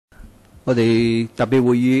我哋特別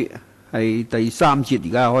會議係第三節，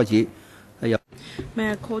而家開始。May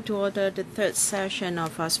I call to order the third session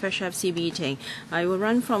of our special FC meeting? I will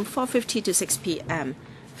run from 4:50 to 6 p.m.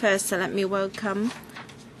 First, let me welcome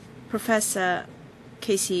Professor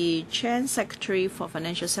Casey Chen, Secretary for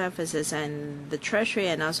Financial Services and the Treasury,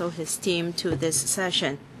 and also his team to this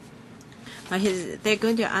session. They're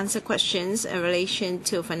going to answer questions in relation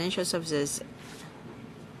to financial services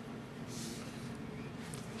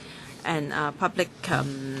and public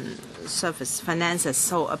service finances.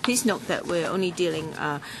 So please note that we're only dealing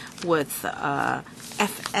with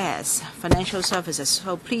FS, financial services.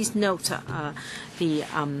 So please note the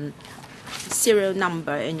serial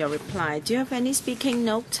number in your reply. Do you have any speaking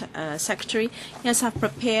note, Secretary? Yes, I've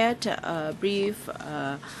prepared a brief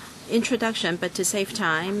introduction, but to save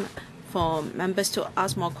time for members to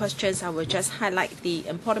ask more questions, I will just highlight the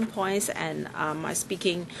important points, and my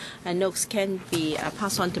speaking notes can be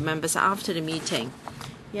passed on to members after the meeting.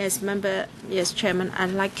 Yes, Chairman,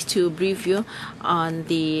 I'd like to brief you on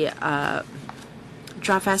the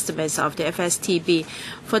draft estimates of the FSTB.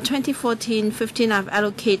 For 2014-15, I've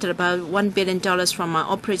allocated about $1 billion from my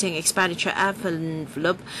operating expenditure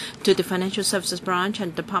envelope to the financial services branch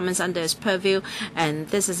and departments under its purview, and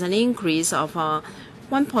this is an increase of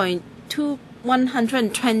 $120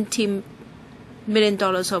 million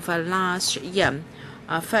over last year.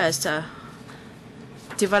 First,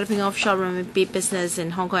 developing offshore renminbi business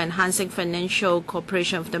in Hong Kong, enhancing financial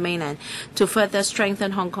cooperation with the mainland. To further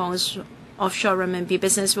strengthen Hong Kong's offshore renminbi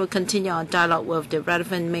business, we'll continue our dialogue with the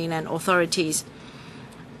relevant mainland authorities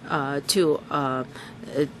to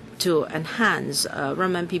enhance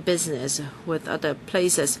renminbi business with other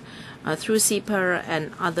places. Through CEPA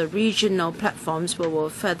and other regional platforms, we will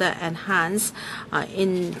further enhance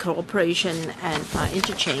in cooperation and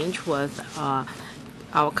interchange with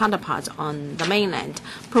our counterparts on the mainland.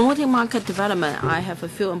 Promoting market development, I have a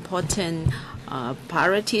few important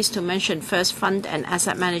priorities to mention. First, fund and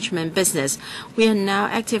asset management business. We are now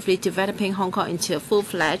actively developing Hong Kong into a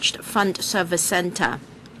full-fledged fund service center.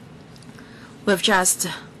 We've just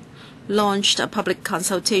launched a public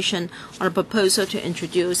consultation on a proposal to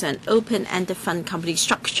introduce an open-ended fund company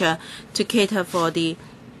structure to cater for the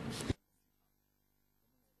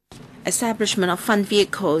establishment of fund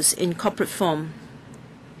vehicles in corporate form.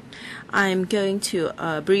 I'm going to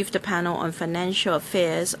brief the panel on financial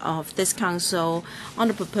affairs of this council on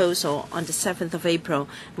the proposal on the 7th of April.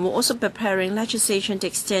 And we're also preparing legislation to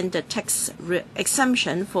extend the tax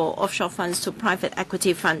exemption for offshore funds to private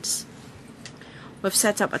equity funds. We've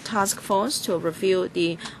set up a task force to review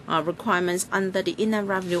the requirements under the Inland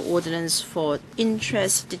Revenue Ordinance for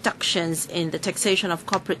interest deductions in the taxation of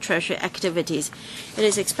corporate treasury activities. It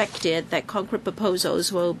is expected that concrete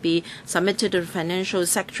proposals will be submitted to the Financial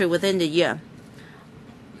Secretary within the year.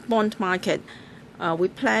 Bond market. We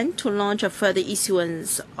plan to launch a further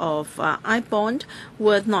issuance of I-bond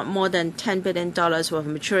worth not more than $10 billion with a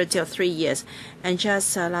maturity of 3 years. And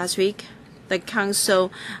just last week, the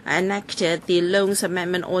Council enacted the Loans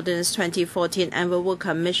Amendment Ordinance 2014, and we will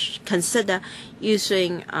consider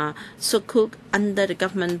issuing Sukuk under the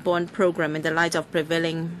government bond program in the light of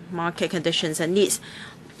prevailing market conditions and needs.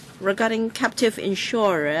 Regarding captive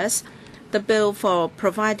insurers, the bill for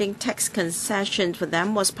providing tax concessions for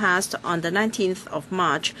them was passed on the 19th of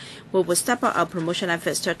March. We will step up our promotion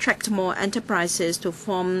efforts to attract more enterprises to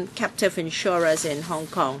form captive insurers in Hong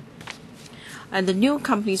Kong. And the new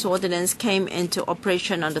companies ordinance came into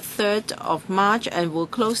operation on the 3rd of March, and will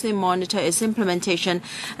closely monitor its implementation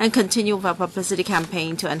and continue with our publicity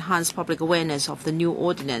campaign to enhance public awareness of the new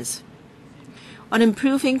ordinance. On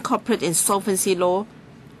improving corporate insolvency law,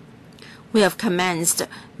 we have commenced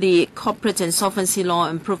the Corporate Insolvency Law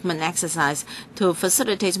Improvement Exercise to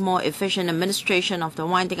facilitate more efficient administration of the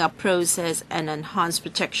winding up process and enhance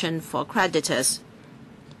protection for creditors.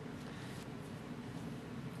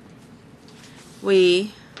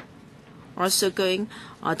 We are also going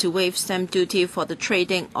to waive stamp duty for the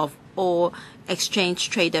trading of all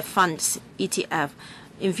exchange-traded funds, ETF.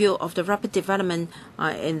 In view of the rapid development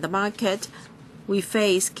in the market, we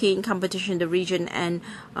face keen competition in the region, and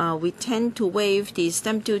we tend to waive the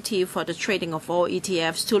stamp duty for the trading of all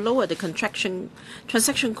ETFs to lower the transaction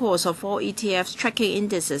costs of all ETFs tracking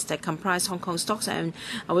indices that comprise Hong Kong stocks, and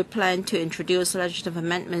we plan to introduce legislative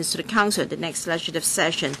amendments to the Council at the next legislative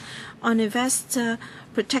session. On investor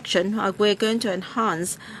protection, we're going to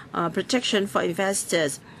enhance protection for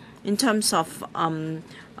investors in terms of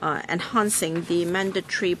enhancing the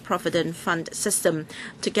mandatory provident fund system.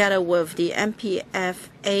 Together with the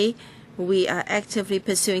MPFA, we are actively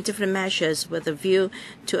pursuing different measures with a view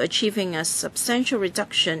to achieving a substantial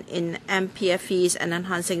reduction in MPF fees and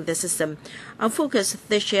enhancing the system. Our focus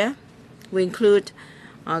this year will include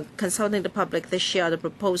consulting the public this year on the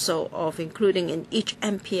proposal of including in each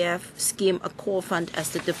MPF scheme a core fund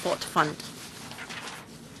as the default fund.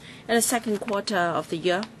 In the second quarter of the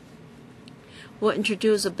year, we'll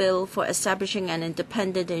introduce a bill for establishing an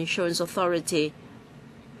independent insurance authority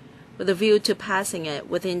with a view to passing it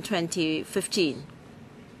within 2015.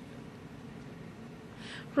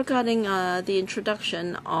 Regarding the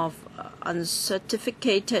introduction of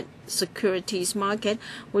uncertificated securities market,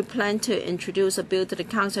 we plan to introduce a bill to the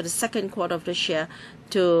Council in the second quarter of this year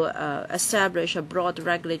to establish a broad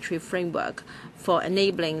regulatory framework for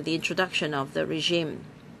enabling the introduction of the regime.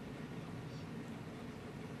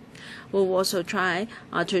 We'll also try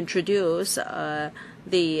to introduce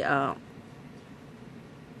the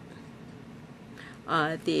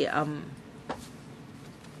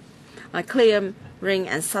Clearing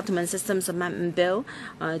and Settlement Systems Amendment Bill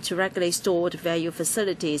to regulate stored value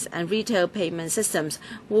facilities and retail payment systems.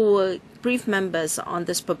 We will brief members on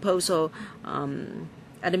this proposal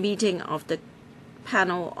at a meeting of the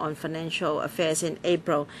panel on financial affairs in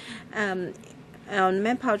April. On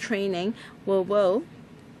manpower training, we will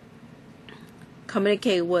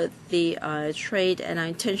communicate with the trade, and our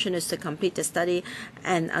intention is to complete the study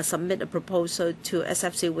and submit a proposal to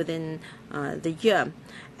SFC within the year.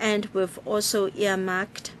 And we've also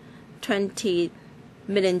earmarked $20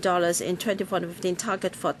 million in 2014-15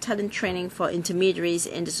 target for talent training for intermediaries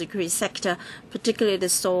in the securities sector, particularly the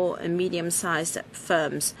small and medium-sized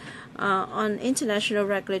firms. On international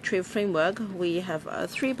regulatory framework, we have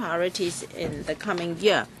three priorities in the coming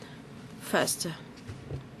year. First,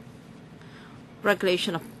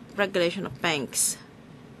 regulation of banks.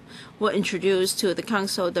 We'll introduce to the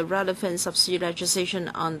Council the relevant subsidiary legislation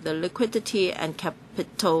on the liquidity and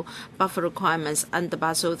capital buffer requirements under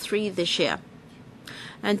Basel III this year,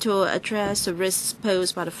 and to address the risks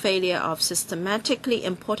posed by the failure of systematically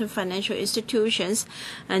important financial institutions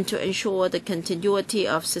and to ensure the continuity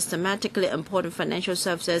of systematically important financial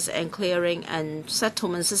services and clearing and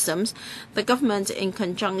settlement systems. The government, in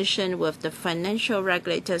conjunction with the financial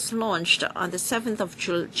regulators, launched on the 7th of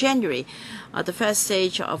January the first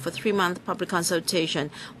stage of a 3-month public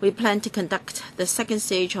consultation. We plan to conduct the second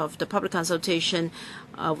stage of the public consultation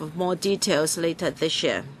with more details later this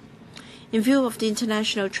year. In view of the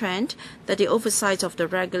international trend that the oversight of the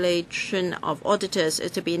regulation of auditors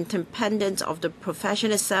is to be independent of the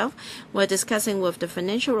profession itself, we're discussing with the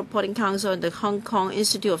Financial Reporting Council and the Hong Kong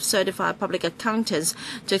Institute of Certified Public Accountants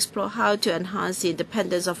to explore how to enhance the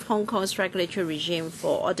independence of Hong Kong's regulatory regime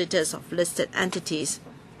for auditors of listed entities.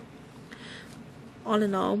 All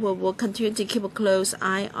in all, we will continue to keep a close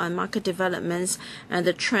eye on market developments and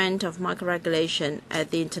the trend of market regulation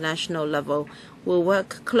at the international level. We'll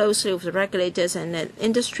work closely with the regulators and the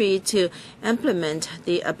industry to implement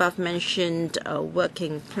the above-mentioned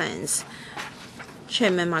working plans.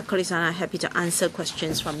 Chairman, my colleagues and I are happy to answer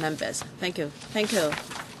questions from members. Thank you. Thank you.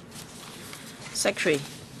 Secretary.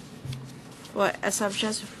 Well, as I've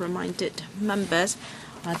just reminded members,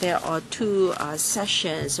 there are two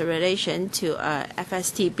sessions in relation to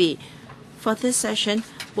FSTB. For this session,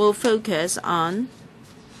 we'll focus on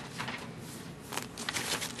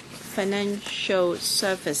financial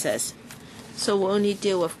services. So we'll only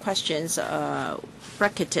deal with questions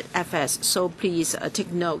bracketed FS. So please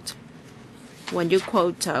take note when you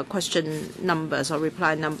quote question numbers or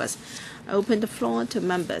reply numbers. I open the floor to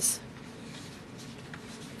members.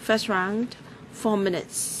 First round, 4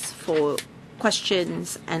 minutes for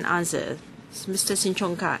questions and answers. Mr. Sin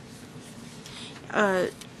Chung Kai.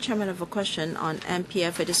 Chairman, of a question on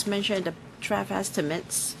MPF. It is mentioned in the draft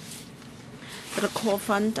estimates that a core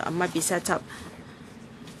fund might be set up.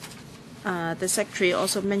 The Secretary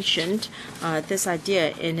also mentioned this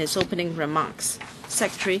idea in his opening remarks.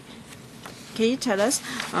 Secretary, can you tell us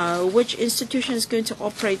which institution is going to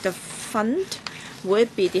operate the fund? Will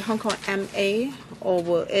it be the Hong Kong MA or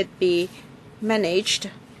will it be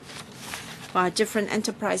managed by different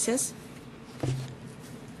enterprises?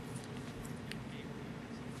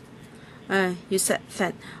 You said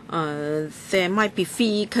that there might be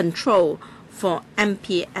fee control for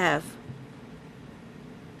MPF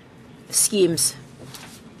schemes.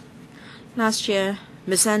 Last year,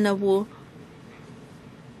 Ms. Anna Wu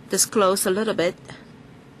disclosed a little bit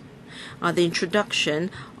the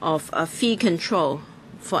introduction of a fee control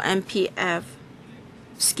for MPF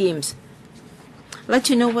schemes. I'd like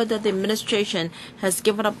to know whether the administration has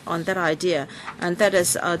given up on that idea, and that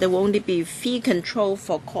is there will only be fee control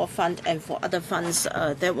for core fund, and for other funds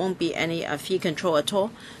there won't be any fee control at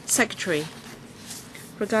all. Secretary,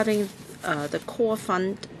 regarding the core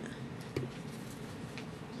fund,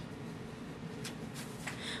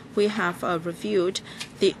 we have reviewed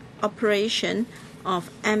the operation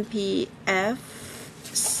of MPFs,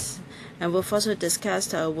 and we've also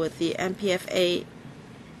discussed with the MPFA.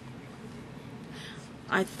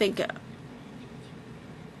 I think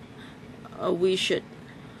we should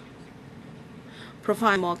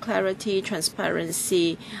provide more clarity,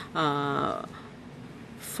 transparency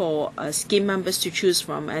for scheme members to choose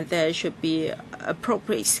from, and there should be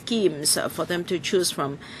appropriate schemes for them to choose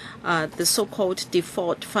from. The so-called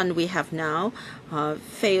default fund we have now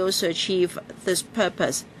fails to achieve this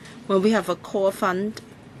purpose. When we have a core fund,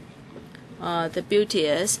 the beauty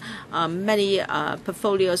is many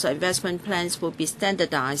portfolios or investment plans will be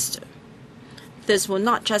standardized. This will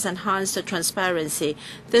not just enhance the transparency,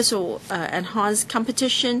 this will enhance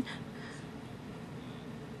competition,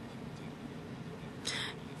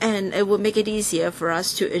 and it will make it easier for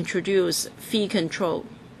us to introduce fee control.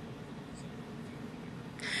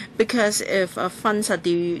 Because if funds are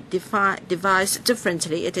devised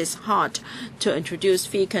differently, it is hard to introduce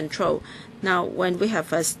fee control. Now, when we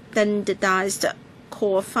have a standardized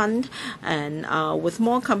core fund and with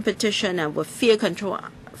more competition and with fee control,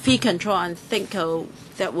 I think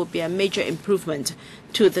that will be a major improvement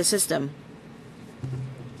to the system.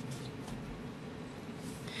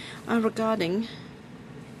 Regarding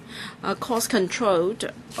cost control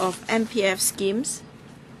of MPF schemes,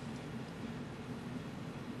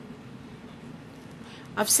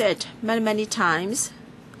 I've said many times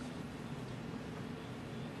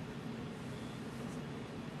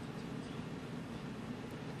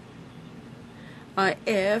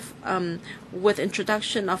if with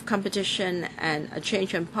introduction of competition and a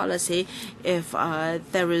change in policy, if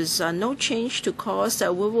there is no change to cost, we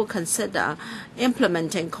will consider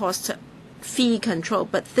implementing cost fee control.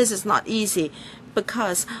 But this is not easy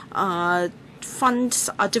because funds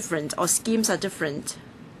are different or schemes are different.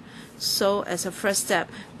 So as a first step,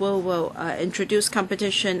 we will introduce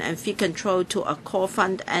competition and fee control to a core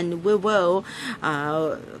fund, and we will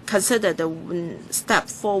consider the step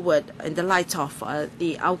forward in the light of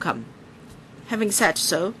the outcome. Having said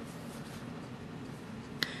so,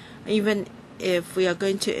 even if we are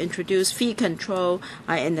going to introduce fee control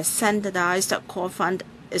in a standardized core fund,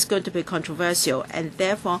 it's going to be controversial, and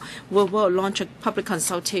therefore we will launch a public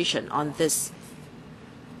consultation on this.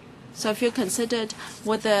 So if you considered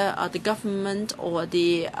whether the government or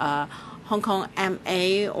the Hong Kong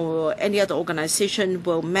MA or any other organization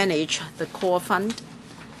will manage the core fund,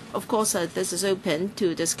 of course this is open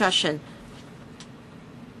to discussion.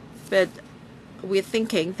 But we're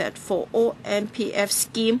thinking that for all MPF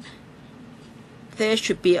scheme, there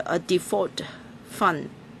should be a default fund.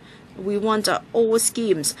 We want all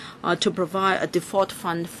schemes to provide a default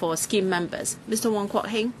fund for scheme members. Mr. Wong Kwok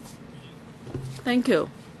Heng. Thank you.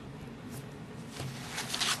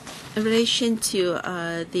 In relation to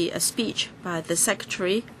the speech by the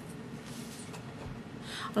Secretary,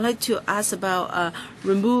 I'd like to ask about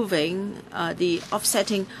removing the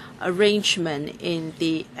offsetting arrangement in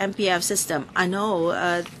the MPF system. I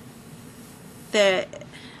know there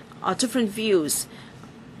are different views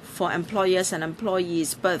for employers and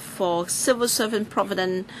employees, but for civil servant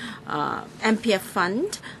provident MPF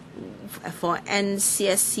fund, for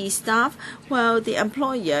NCSC staff, well, the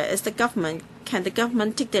employer is the government. Can the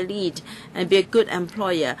government take the lead and be a good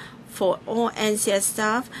employer? For all NCS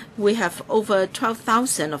staff, we have over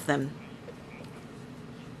 12,000 of them.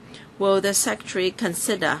 Will the Secretary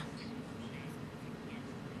consider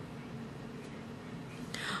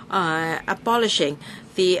abolishing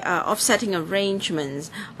the offsetting arrangements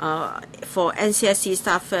for NCSC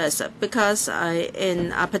staff first? Because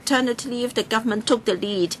in paternity leave, the government took the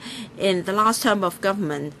lead in the last term of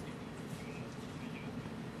government.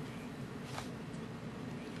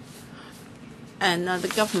 And the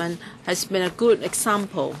government has been a good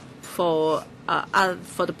example for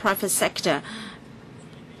the private sector.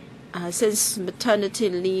 Since maternity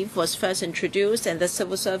leave was first introduced and the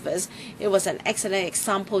civil service, it was an excellent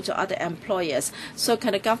example to other employers. So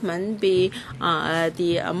can the government be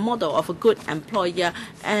the model of a good employer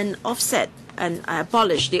and offset and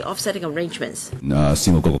abolish the offsetting arrangements?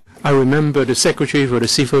 I remember the Secretary for the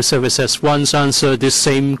Civil Service has once answered the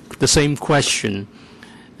same question.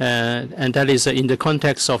 And that is in the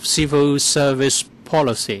context of civil service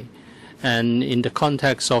policy and in the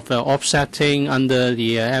context of offsetting under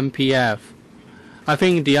the MPF. I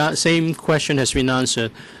think the same question has been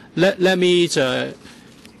answered. Let me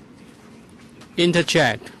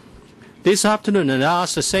interject. This afternoon, I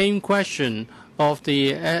asked the same question of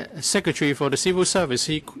the Secretary for the Civil Service.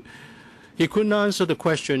 He couldn't answer the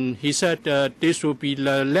question. He said this will be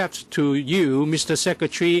left to you, Mr.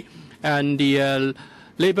 Secretary, and the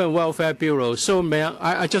Labor and Welfare Bureau. So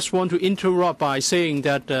I just want to interrupt by saying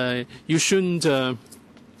that you shouldn't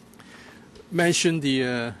mention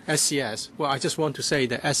the SCS. Well, I just want to say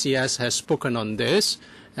that SCS has spoken on this,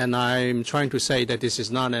 and I'm trying to say that this is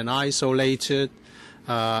not an isolated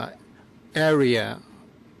area,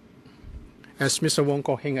 as Mr. Wong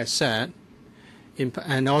Kok Heng has said,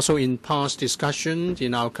 and also in past discussions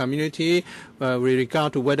in our community with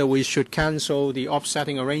regard to whether we should cancel the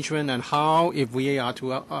offsetting arrangement and how, if we are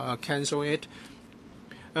to cancel it.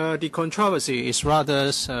 The controversy is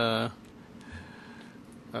rather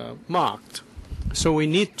marked. So we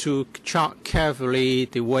need to chart carefully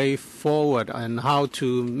the way forward and how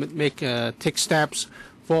to take steps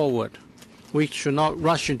forward. We should not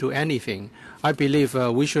rush into anything. I believe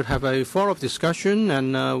we should have a thorough discussion,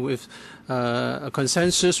 and with a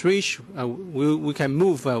consensus reached, we can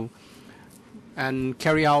move and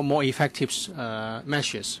carry out more effective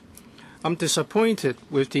measures. I'm disappointed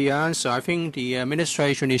with the answer. I think the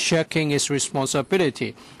administration is shirking its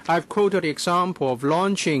responsibility. I've quoted the example of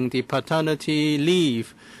launching the paternity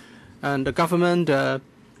leave, and the government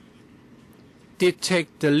did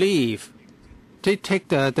take the lead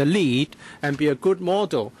and be a good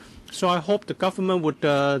model. So I hope the government would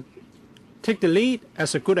take the lead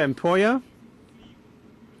as a good employer,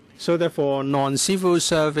 so that for non-civil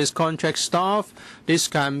service contract staff, this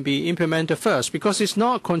can be implemented first, because it's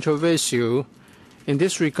not controversial in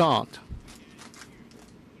this regard.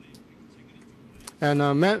 And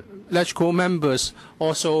LegCo members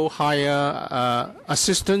also hire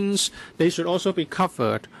assistants. They should also be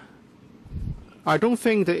covered. I don't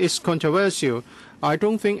think that it's controversial. I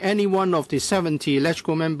don't think any one of the 70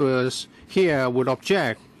 LegCo members here would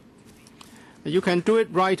object. You can do it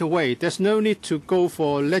right away. There's no need to go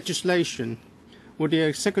for legislation. Would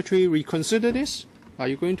the Secretary reconsider this? Are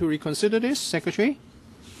you going to reconsider this, Secretary?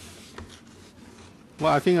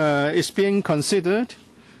 Well, I think it's being considered.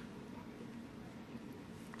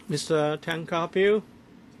 Mr. Tan Kah Pew,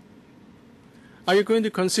 are you going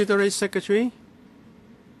to consider it, Secretary?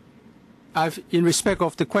 In respect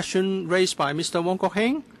of the question raised by Mr. Wong Kok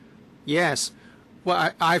Heng? Yes.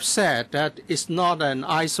 Well, I've said that it's not an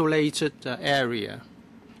isolated area.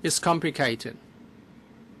 It's complicated.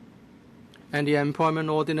 And the employment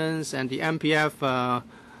ordinance and the MPF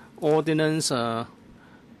ordinance are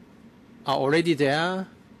already there.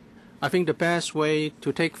 I think the best way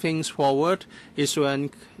to take things forward is to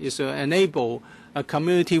enable a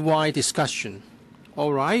community-wide discussion.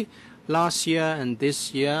 All right. Last year and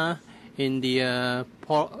this year, in the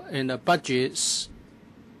budgets,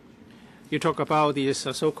 you talk about the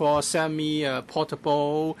so-called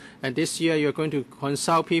semi-portable, and this year you're going to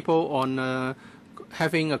consult people on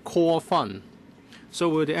having a core fund. So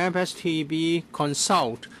will the FSTB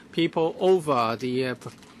consult people over the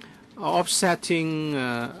offsetting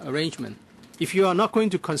arrangement? If you are not going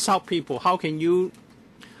to consult people, how can you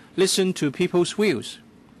listen to people's views?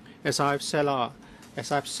 As I've said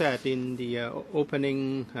in the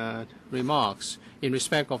opening remarks, in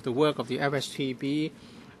respect of the work of the FSTB,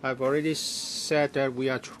 I've already said that we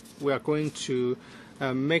are going to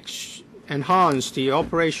enhance the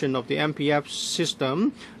operation of the MPF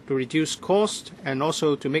system to reduce cost and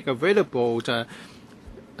also to make available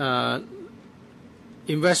more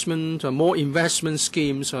investment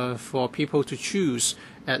schemes for people to choose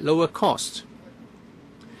at lower cost.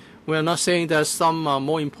 We are not saying that some are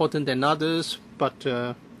more important than others, but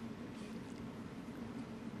the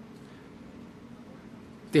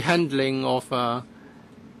handling of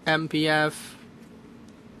MPF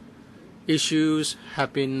issues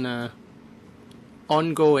have been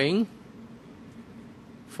ongoing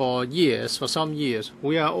for some years.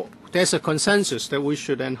 There's a consensus that we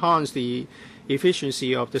should enhance the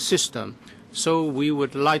efficiency of the system. So we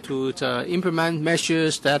would like to implement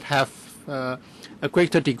measures that have a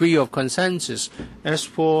greater degree of consensus. As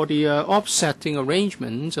for the offsetting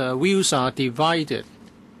arrangements, views are divided.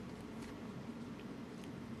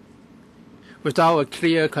 Without a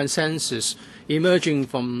clear consensus emerging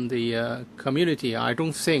from the community, I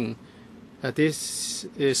don't think this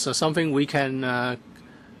is something we can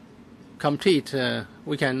complete,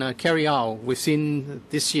 we can carry out within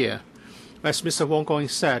this year. As Mr. Wong Kok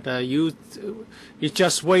said, you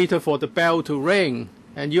just waited for the bell to ring,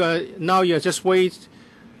 and you're just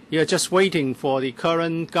waiting for the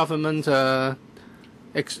current government to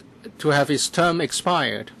have its term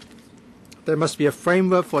expired. There must be a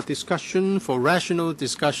framework for discussion, for rational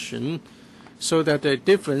discussion, so that the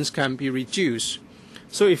difference can be reduced.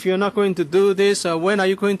 So if you're not going to do this, when are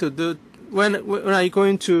you going to when are you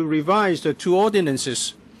going to revise the two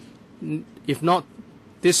ordinances? If not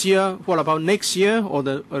this year, what about next year or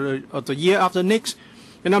the year after next?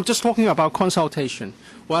 And I'm just talking about consultation.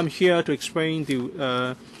 Well, I'm here to explain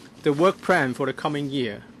the work plan for the coming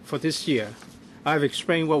year, for this year. I've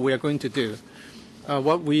explained what we are going to do.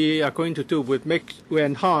 What we are going to do we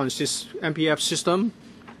enhance this MPF system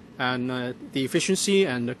and the efficiency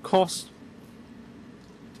and the cost.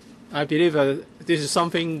 I believe this is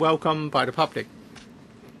something welcomed by the public.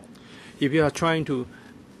 If you are trying to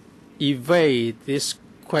evade this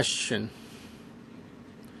question,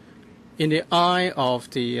 in the eye of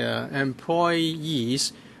the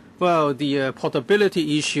employees, well, the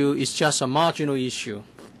portability issue is just a marginal issue.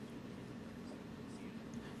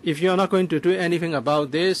 If you are not going to do anything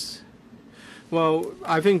about this, well,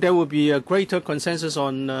 I think there will be a greater consensus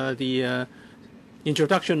on the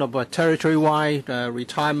introduction of a territory-wide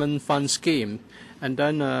retirement fund scheme, and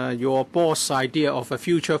then your boss' idea of a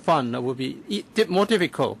future fund will be more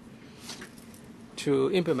difficult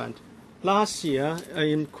to implement. Last year,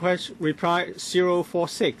 in reply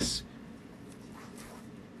 046,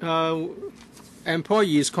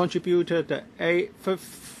 employees contributed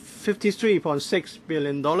 $53.6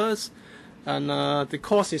 billion, and the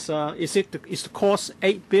cost is the cost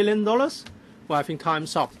 $8 billion? Well, I think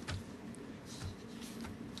time's up.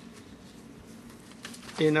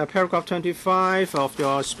 In paragraph 25 of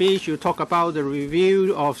your speech, you talk about the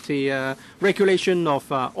review of the regulation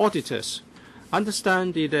of auditors.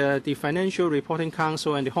 Understand the Financial Reporting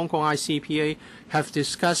Council and the Hong Kong ICPA have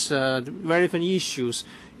discussed relevant issues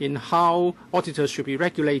in how auditors should be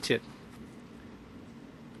regulated.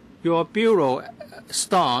 Your bureau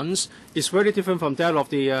stance is very different from that of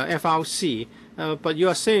the FRC, but you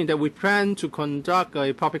are saying that we plan to conduct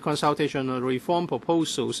a public consultation on reform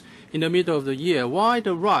proposals in the middle of the year. Why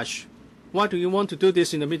the rush? Why do you want to do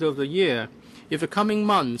this in the middle of the year? If the coming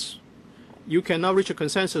months you cannot reach a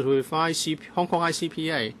consensus with Hong Kong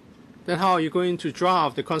ICPA, then how are you going to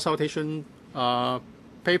draft the consultation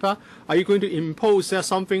paper? Are you going to impose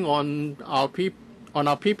something on our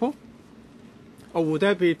people? Or would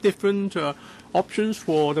there be different options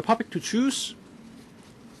for the public to choose?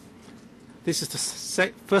 This is the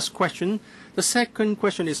first question. The second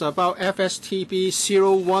question is about FSTB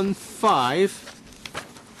 015,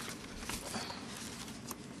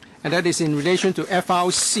 and that is in relation to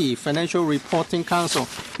FRC, Financial Reporting Council.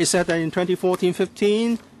 It said that in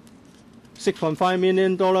 2014-15, $6.5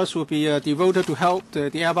 million will be devoted to help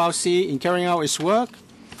the FRC in carrying out its work.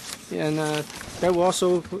 And that will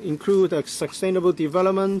also include sustainable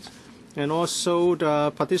development and also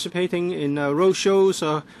the participating in roadshows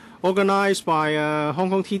organized by Hong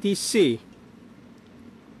Kong TDC.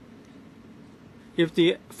 If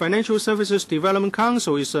the Financial Services Development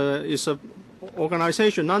Council is a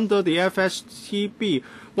organization under the FSTB,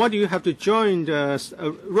 why do you have to join the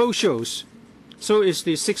roadshows? So is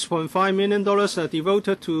the $6.5 million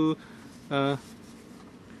devoted to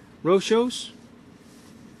roadshows?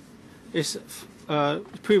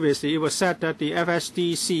 Previously, it was said that the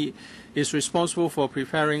FSDC is responsible for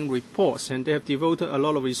preparing reports, and they have devoted a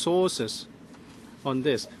lot of resources on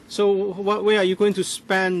this. So where are you going to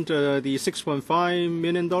spend the $6.5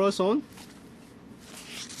 million on?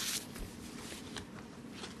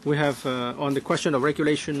 We have, on the question of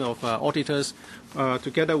regulation of auditors,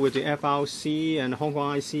 together with the FRC and Hong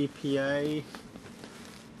Kong ICPA,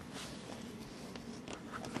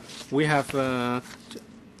 we have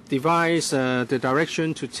devise the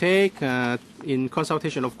direction to take in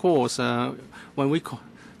consultation. Of course, when we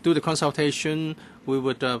do the consultation, we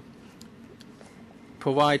would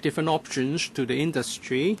provide different options to the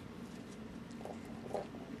industry,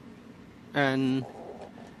 and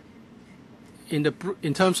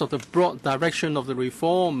in terms of the broad direction of the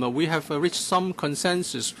reform, we have reached some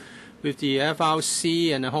consensus with the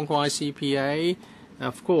FRC and the Hong Kong ICPA.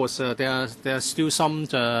 Of course, there are still some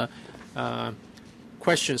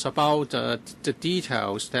questions about the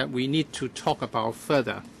details that we need to talk about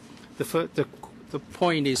further. The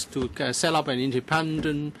point is to set up an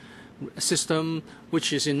independent system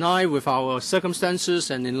which is in line with our circumstances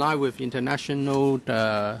and in line with international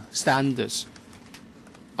standards.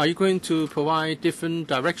 Are you going to provide different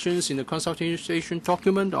directions in the consultation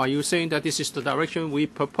document? Are you saying that this is the direction we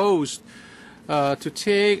proposed to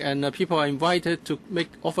take, and people are invited to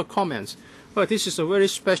offer comments? Well, this is a very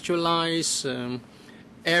specialized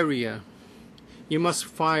area. You must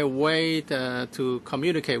find a way to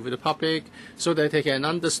communicate with the public so that they can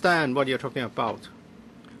understand what you're talking about.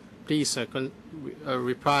 please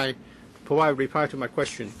provide reply to my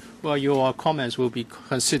question. Well, your comments will be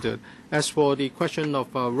considered. As for the question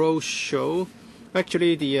of roadshow,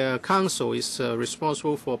 actually the Council is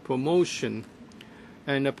responsible for promotion.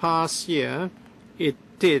 In the past year, it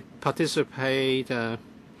did participate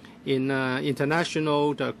in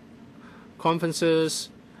international conferences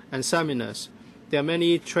and seminars. There are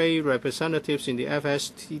many trade representatives in the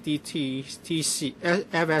FSDC,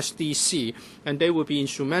 and they will be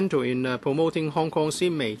instrumental in promoting Hong Kong's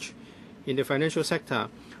image in the financial sector.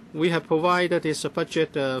 We have provided this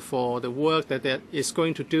budget for the work that it is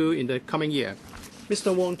going to do in the coming year.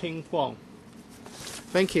 Mr. Wong Ting Kwong.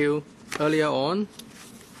 Thank you. Earlier on,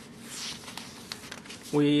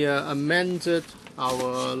 we amended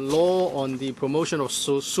our law on the promotion of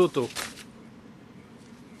Sutu.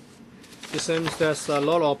 It seems there's a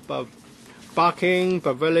lot of barking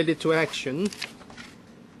but very little action.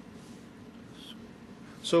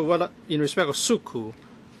 So what, in respect of Suku,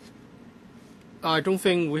 I don't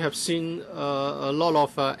think we have seen a lot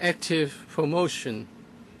of active promotion.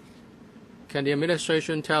 Can the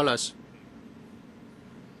administration tell us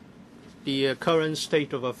the current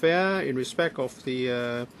state of affairs in respect of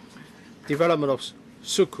the development of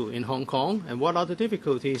Suku in Hong Kong, and what are the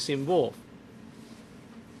difficulties involved?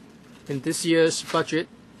 In this year's budget,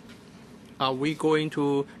 are we going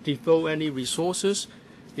to devote any resources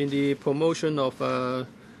in the promotion of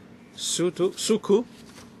Suku?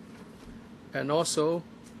 And also,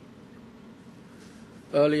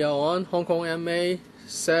 earlier on, Hong Kong MA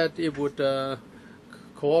said it would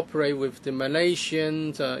cooperate with the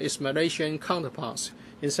its Malaysian counterparts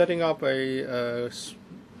in setting up a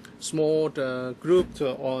small group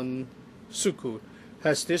on Suku.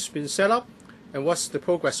 Has this been set up? And what's the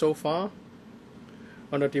progress so far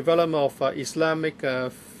on the development of Islamic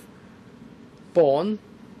bond?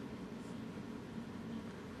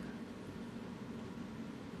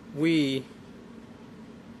 We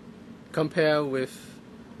compare with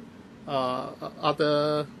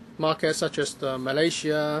other markets such as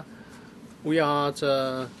Malaysia. We are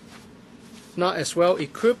not as well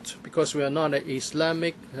equipped because we are not an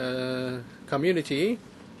Islamic community.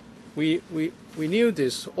 We knew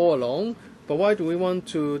this all along. But why do we want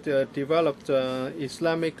to develop the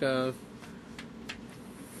Islamic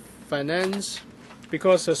finance?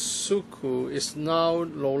 Because the Suku is now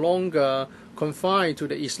no longer confined to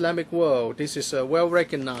the Islamic world. This is well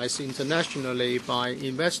recognized internationally by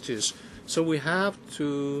investors. So we have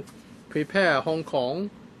to prepare Hong Kong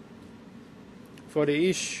for the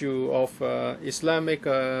issue of Islamic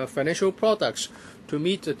financial products to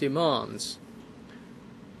meet the demands.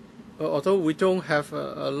 Although we don't have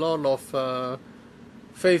a lot of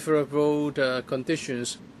favorable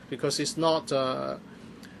conditions because it's not a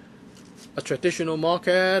traditional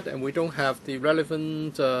market and we don't have the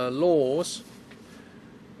relevant laws.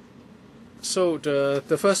 So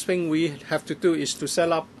the first thing we have to do is to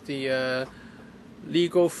set up the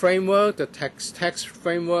legal framework, the tax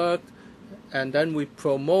framework, and then we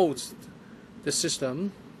promote the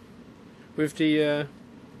system with the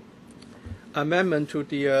amendment to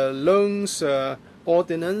the loans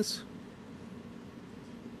ordinance.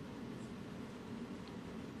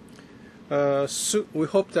 We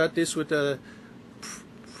hope that this would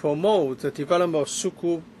promote the development of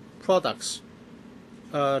Suku products.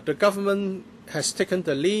 The government has taken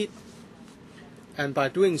the lead, and by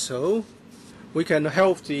doing so, we can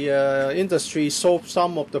help the industry solve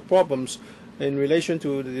some of the problems in relation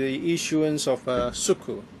to the issuance of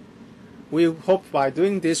Suku. We hope by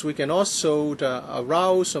doing this we can also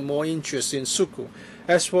arouse more interest in Suku.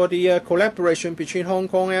 As for the collaboration between Hong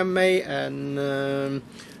Kong MA and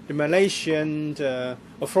the Malaysian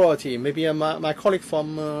authority, maybe my colleague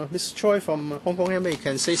from Mr. Choi from Hong Kong MA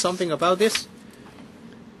can say something about this.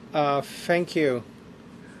 Thank you.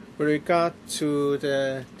 With regard to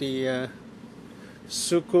the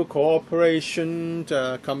Suku Cooperation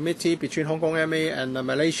Committee between Hong Kong MA and the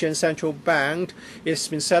Malaysian Central Bank, it's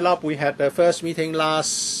been set up. We had the first meeting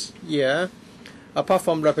last year. Apart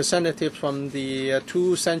from representatives from the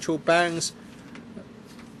two central banks,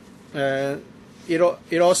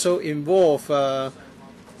 it also involved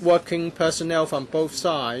working personnel from both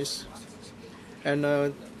sides,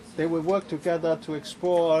 and they will work together to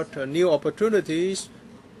explore new opportunities.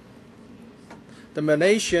 The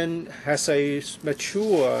Malaysian has a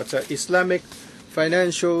mature Islamic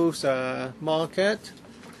financial market,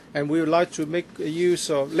 and we would like to make use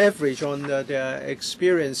of leverage on their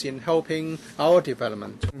experience in helping our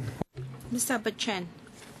development. Mr. Albert Chan,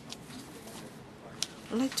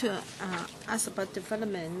 I'd like to ask about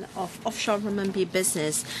development of offshore renminbi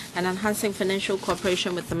business and enhancing financial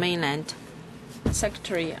cooperation with the mainland.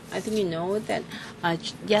 Secretary, I think you know that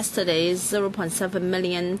yesterday 0.7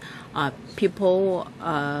 million people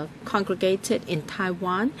congregated in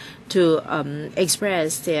Taiwan to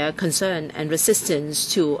express their concern and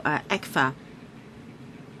resistance to ECFA.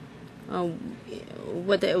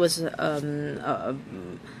 Whether it was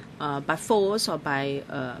by force or by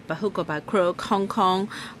hook or by crook, Hong Kong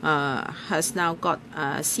has now got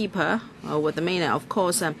CEPA with the mainland. Of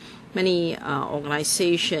course, many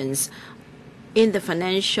organizations in the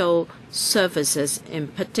financial services in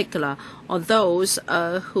particular, or those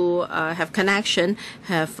who have connection,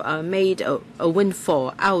 have made a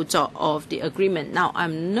windfall out of the agreement. Now,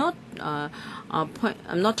 I'm not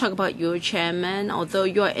talking about you, Chairman, although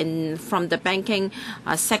you're from the banking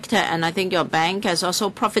sector, and I think your bank has also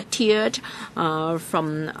profiteered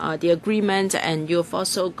from the agreement, and you've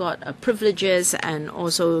also got privileges and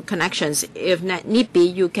also connections. If need be,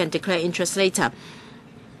 you can declare interest later.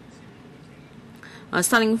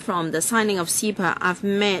 Starting from the signing of CEPA, I've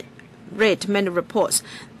read many reports.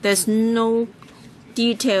 There's no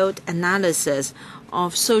detailed analysis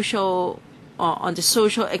of social or on the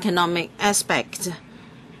social economic aspect.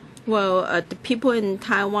 Well, the people in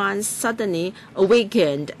Taiwan suddenly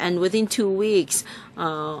awakened, and within 2 weeks,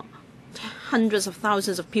 hundreds of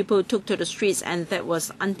thousands of people took to the streets, and that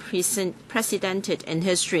was unprecedented in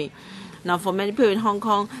history. Now, for many people in Hong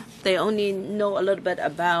Kong, they only know a little bit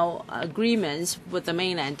about agreements with the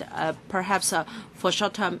mainland. Perhaps for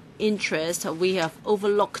short-term interest, we have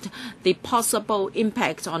overlooked the possible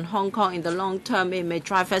impact on Hong Kong in the long term. It may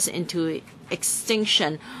drive us into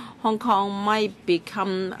extinction. Hong Kong might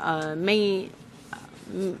become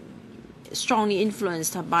strongly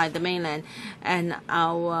influenced by the mainland, and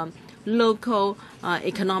our local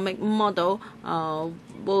economic model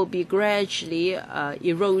will be gradually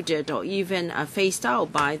eroded or even phased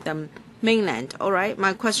out by the mainland. All right,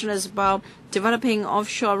 my question is about developing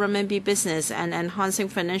offshore renminbi business and enhancing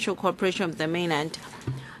financial cooperation with the mainland.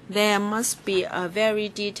 There must be a very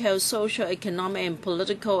detailed social, economic, and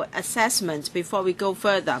political assessment before we go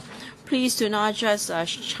further. Please do not just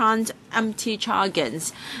chant empty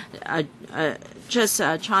jargons,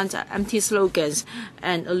 chant empty slogans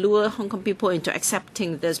and allure Hong Kong people into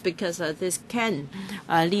accepting this, because this can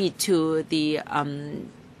lead to the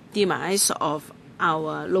demise of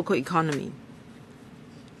our local economy.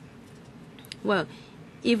 Well,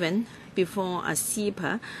 even before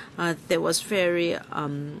CEPA, there was very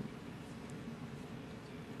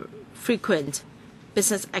frequent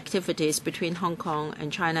business activities between Hong Kong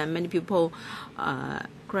and China. Many people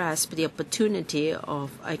grasped the opportunity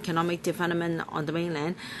of economic development on the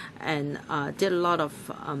mainland and did a lot of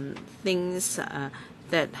things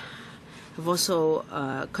that have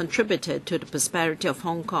also contributed to the prosperity of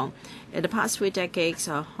Hong Kong. In the past 3 decades,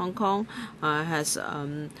 Hong Kong has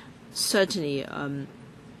certainly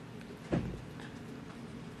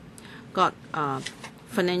got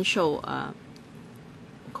financial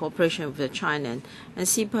cooperation with China, and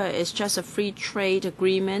CEPA is just a free trade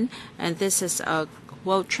agreement, and this is a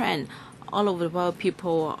world trend. All over the world,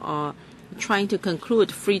 people are trying to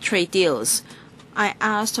conclude free trade deals. I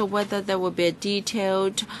asked whether there will be a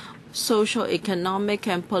detailed social, economic,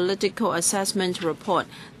 and political assessment report.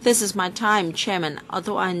 This is my time, Chairman.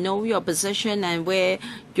 Although I know your position and where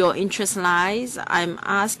your interest lies, I'm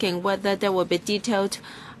asking whether there will be detailed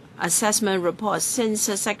assessment report. Since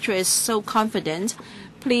the Secretary is so confident,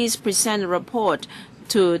 please present a report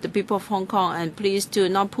to the people of Hong Kong, and please do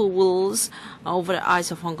not put rules over the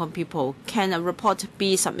eyes of Hong Kong people. Can a report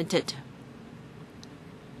be submitted?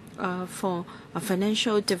 For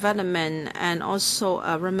financial development and also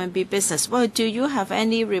renminbi business. Well, do you have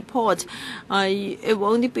any report? It will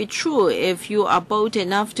only be true if you are bold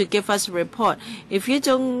enough to give us a report. If you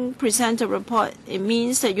don't present a report, it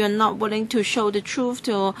means that you're not willing to show the truth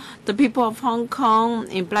to the people of Hong Kong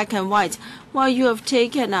in black and white. Well, you have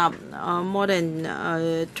taken up more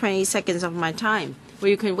than 20 seconds of my time. Well,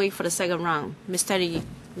 you can wait for the second round. Mr.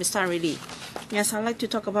 Lee. Yes, I'd like to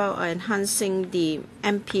talk about enhancing the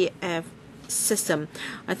MPF system.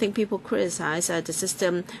 I think people criticize the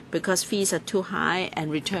system because fees are too high and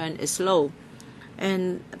return is low.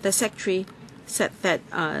 And the Secretary said that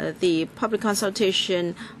the public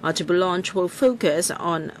consultation to be launched will focus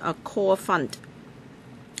on a core fund.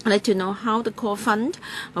 I'd like to know how the core fund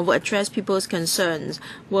will address people's concerns.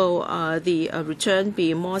 Will the return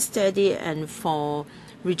be more steady, and for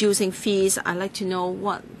reducing fees, I'd like to know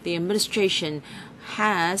what the administration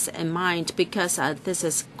has in mind, because this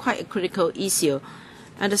is quite a critical issue.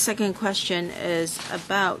 And the second question is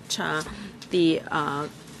about the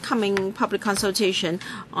coming public consultation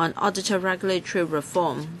on auditor regulatory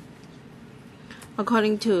reform.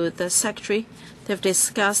 According to the Secretary, they've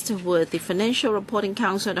discussed with the Financial Reporting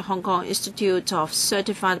Council and the Hong Kong Institute of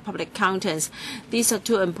Certified Public Accountants. These are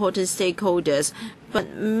two important stakeholders,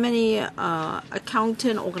 but many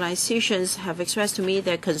accountant organizations have expressed to me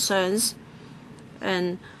their concerns.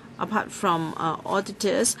 And apart from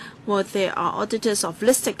auditors, well, there are auditors of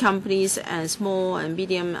listed companies and small and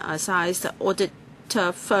medium-sized auditor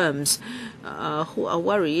firms who are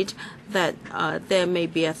worried that there may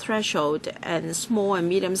be a threshold and small and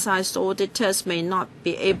medium-sized auditors may not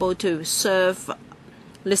be able to serve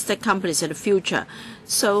listed companies in the future.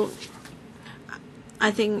 So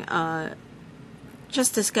I think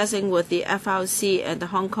just discussing with the FRC and the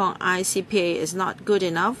Hong Kong ICPA is not good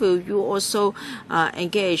enough. Will you also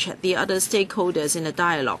engage the other stakeholders in a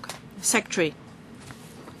dialogue? Secretary,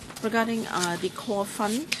 regarding the core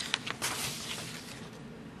fund,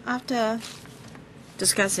 after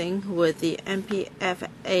discussing with the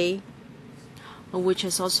MPFA, which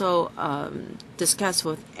is also discussed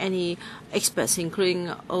with any experts, including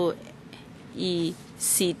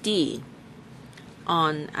OECD,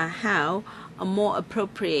 on how a more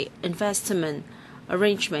appropriate investment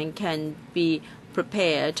arrangement can be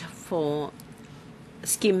prepared for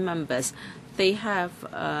scheme members. They have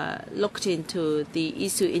looked into the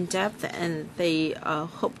issue in depth, and they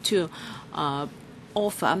hope to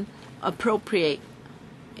offer appropriate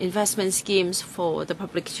investment schemes for the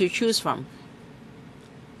public to choose from.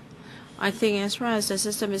 I think as far as the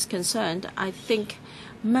system is concerned, I think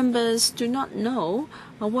members do not know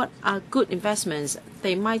what are good investments.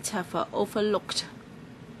 They might have overlooked.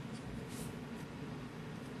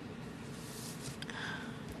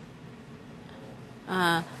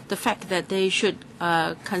 The fact that they should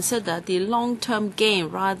consider the long-term gain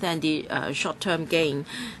rather than the short-term gain.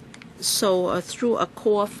 So through a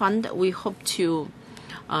core fund, we hope to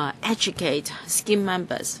educate scheme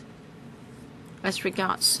members. As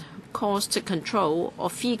regards cost control or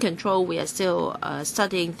fee control, we are still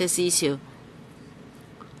studying this issue.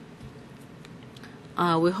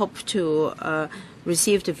 We hope to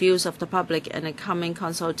receive the views of the public in a coming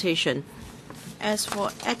consultation. As for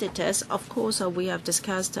editors, of course, we have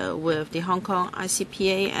discussed with the Hong Kong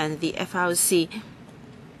ICPA and the FRC.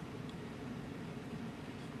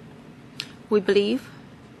 We believe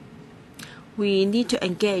we need to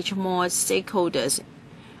engage more stakeholders,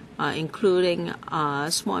 including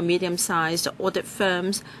small and medium-sized audit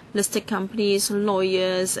firms, listed companies,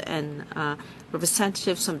 lawyers, and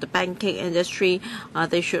representatives from the banking industry.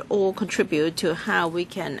 They should all contribute to how we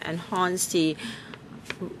can enhance the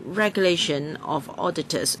regulation of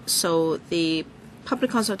auditors. So the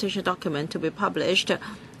public consultation document to be published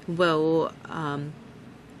will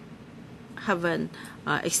have an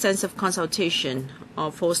extensive consultation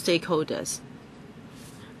of all stakeholders.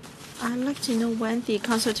 I'd like to know when the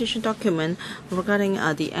consultation document regarding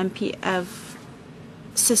the MPF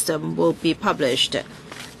system will be published,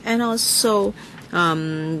 and also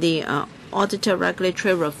the auditor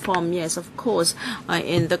regulatory reform. Yes, of course,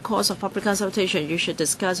 in the course of public consultation, you should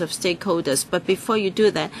discuss with stakeholders. But before you do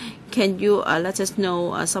that, can you let us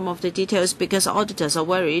know some of the details, because auditors are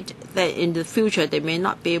worried that in the future they may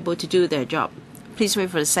not be able to do their job. Please wait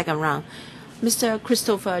for the second round. Mr.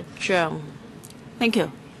 Christopher Cheung. Thank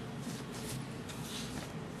you.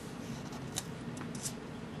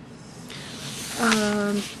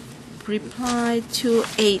 Reply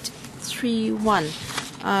 2831.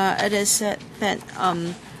 It is said that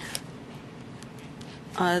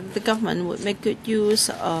the government would make good use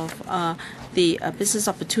of the business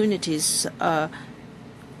opportunities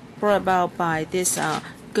brought about by this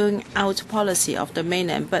going out policy of the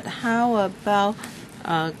mainland. But how about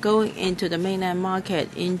going into the mainland market?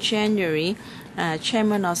 In January,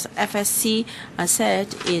 Chairman of FSC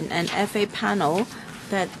said in an FA panel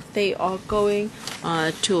that they are going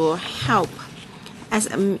to help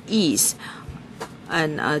SMEs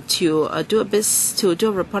and to do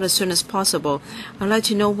a report as soon as possible. I'd like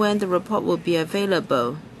to know when the report will be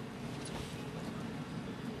available.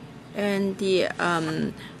 And the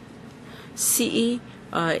CE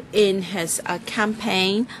in his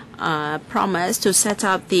campaign promise to set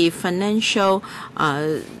up the Financial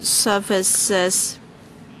Services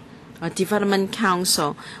Development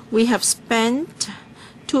Council. We have spent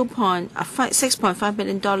 $6.5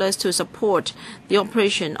 billion to support the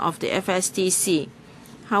operation of the FSDC.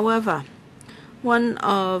 However, one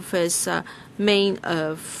of his main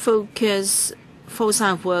focus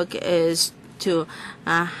of work is to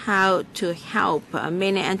how to help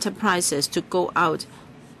many enterprises to go out.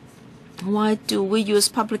 Why do we use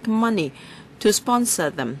public money to sponsor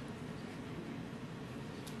them?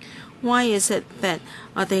 Why is it that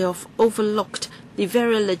they have overlooked the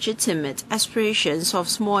very legitimate aspirations of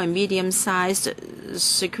small and medium-sized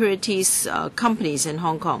securities companies in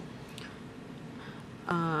Hong Kong.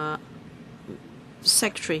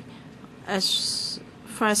 Secretary, as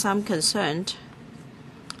far as I'm concerned,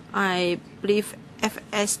 I believe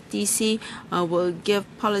FSDC will give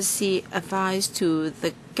policy advice to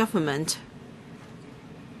the government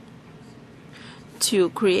to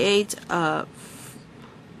create a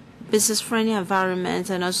business-friendly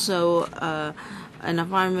environment and also an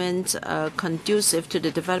environment conducive to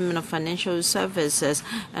the development of financial services,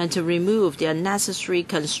 and to remove the unnecessary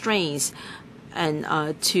constraints, and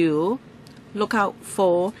to look out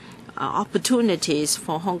for opportunities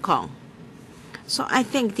for Hong Kong. So I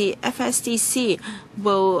think the FSDC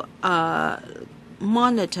will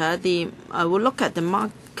monitor will look at the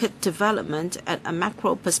market development at a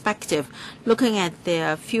macro perspective. Looking at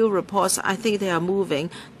their few reports, I think they are moving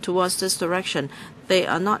towards this direction. They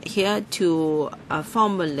are not here to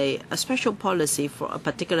formulate a special policy for a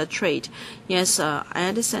particular trade. Yes, I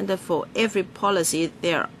understand that for every policy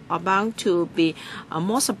there are bound to be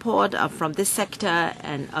more support from this sector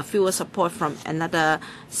and fewer support from another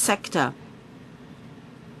sector.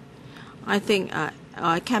 I think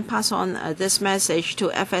I can pass on this message to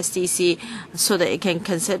FSDC so that it can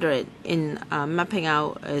consider it in mapping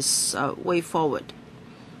out its way forward.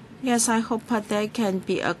 Yes, I hope that there can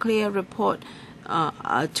be a clear report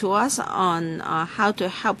to us on how to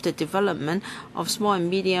help the development of small and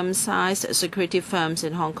medium-sized security firms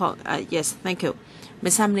in Hong Kong. Yes, thank you.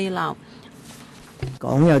 Ms. Emily Lau.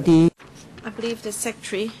 I believe the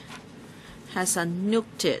Secretary has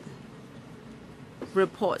noted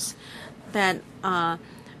reports that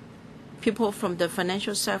people from the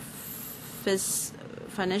financial services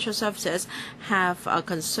have a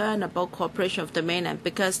concern about cooperation of the mainland,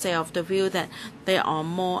 because they are of the view that there are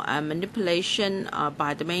more manipulation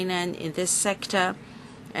by the mainland in this sector,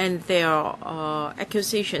 and there are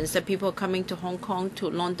accusations that people are coming to Hong Kong to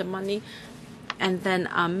launder money, and then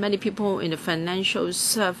many people in the financial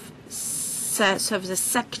services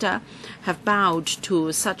sector have bowed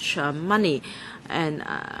to such money, and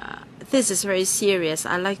this is very serious.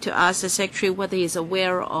 I'd like to ask the Secretary whether he is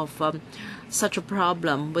aware of such a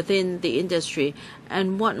problem within the industry,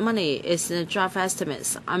 and what money is in the draft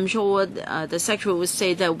estimates. I'm sure the Secretary will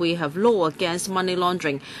say that we have law against money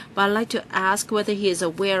laundering, but I'd like to ask whether he is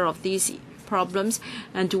aware of these problems,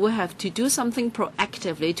 and do we have to do something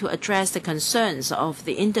proactively to address the concerns of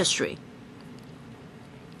the industry?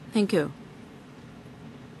 Thank you.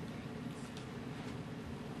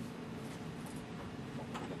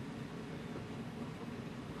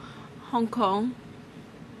 Hong Kong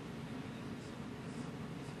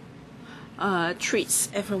treats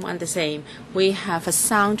everyone the same. We have a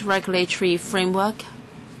sound regulatory framework,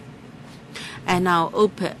 and our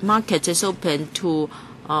market is open to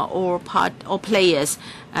all players.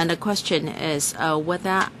 And the question is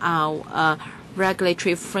whether our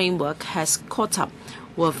regulatory framework has caught up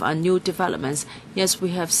with new developments. Yes, we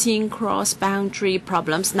have seen cross-boundary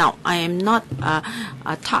problems. Now, I am not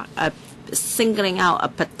singling out a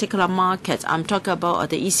particular market. I'm talking about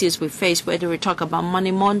the issues we face, whether we talk about money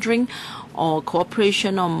laundering or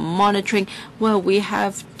cooperation or monitoring. Well, we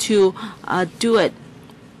have to do it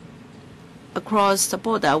across the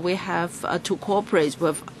border. We have to cooperate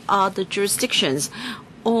with other jurisdictions.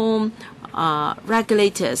 All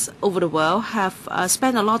regulators over the world have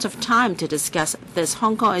spent a lot of time to discuss this.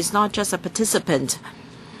 Hong Kong is not just a participant.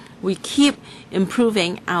 We keep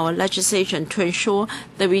improving our legislation to ensure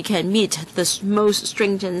that we can meet the most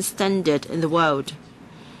stringent standard in the world.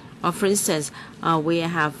 For instance, we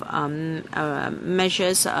have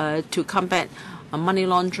measures to combat money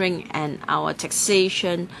laundering, and our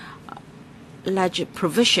taxation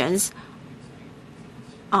provisions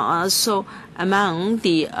are also among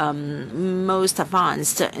the most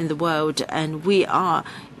advanced in the world, and we are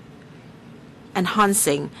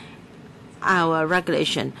enhancing our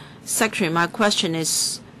regulation. Secretary, my question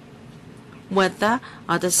is whether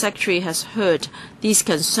the Secretary has heard these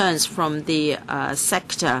concerns from the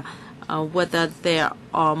sector, whether there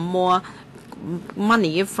are more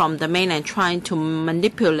money from the mainland trying to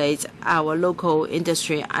manipulate our local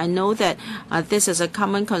industry. I know that this is a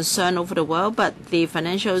common concern over the world, but the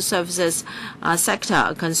financial services sector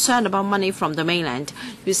are concerned about money from the mainland.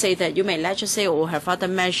 You say that you may legislate or have other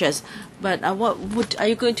measures, but are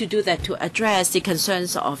you going to do that to address the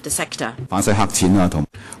concerns of the sector?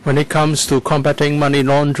 When it comes to combating money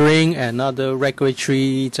laundering and other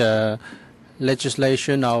regulatory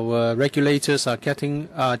legislation, our regulators are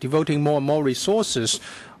devoting more and more resources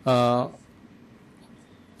on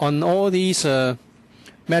all these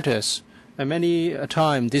matters. And many a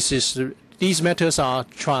time, this is these matters are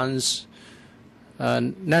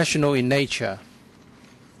national in nature.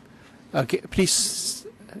 Please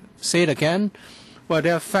say it again. Well,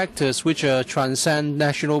 there are factors which transcend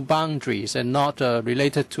national boundaries and not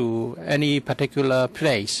related to any particular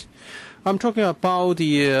place. I'm talking about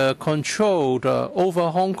the control over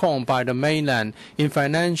Hong Kong by the mainland in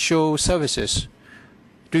financial services.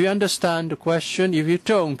 Do you understand the question? If you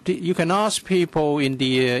don't, you can ask people in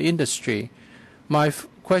the industry. My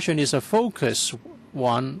question is a focus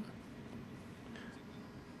one.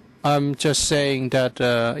 I'm just saying that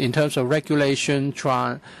in terms of regulation,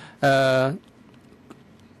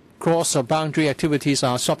 cross-boundary activities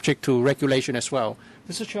are subject to regulation as well.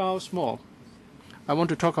 Mr. Charles Moore, I want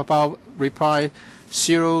to talk about reply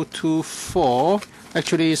 024.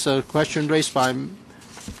 Actually, it's a question raised by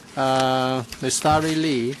Ms. Starry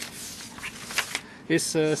Lee.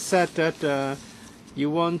 It's said that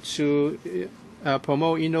you want to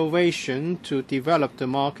promote innovation to develop the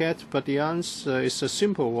market, but the answer is a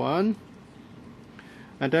simple one,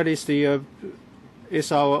 and that is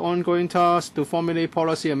it's our ongoing task to formulate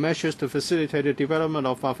policy and measures to facilitate the development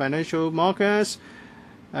of our financial markets,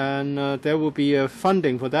 and there will be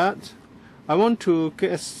funding for that. I want to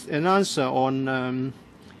get an answer on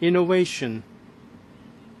innovation.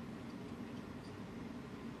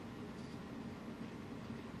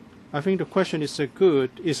 I think the question is a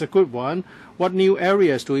good one. What new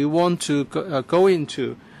areas do we want to go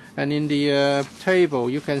into? And in the table,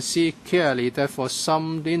 you can see clearly that for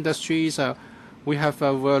some industries, we have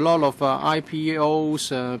a lot of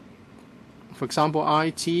IPOs. For example,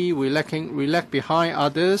 IT, we lag behind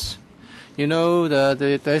others. You know,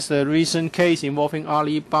 there's a recent case involving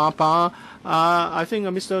Alibaba. I think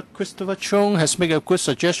Mr. Christopher Chung has made a good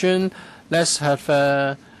suggestion. Let's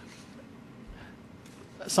have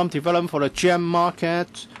some development for the gem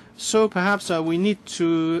market. So perhaps we need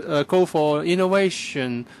to go for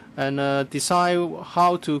innovation and decide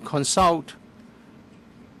how to consult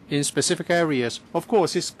in specific areas. Of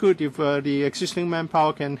course, it's good if the existing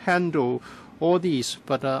manpower can handle all these,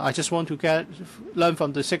 but I just want to learn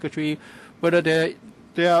from the Secretary whether there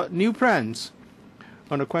are new plans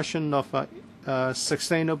on the question of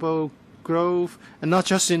sustainable growth, and not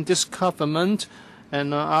just in this government.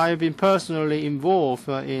 And I've been personally involved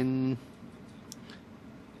in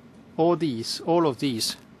all of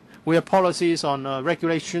these. We have policies on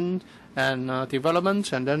regulation and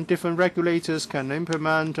development, and then different regulators can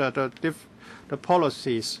implement the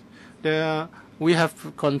policies. We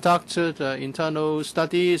have conducted internal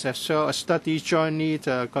studies, as well as studies jointly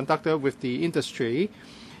conducted with the industry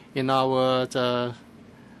in our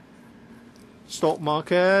stock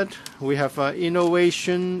market. We have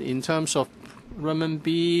innovation in terms of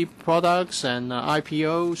renminbi products and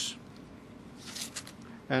IPOs,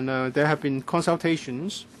 and there have been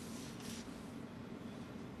consultations.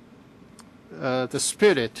 The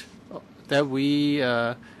spirit that we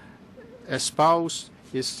espouse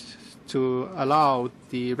is to allow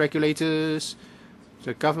the regulators,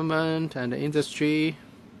 the government, and the industry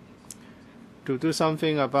to do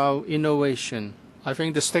something about innovation. I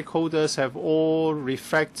think the stakeholders have all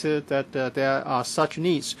reflected that there are such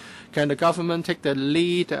needs. Can the government take the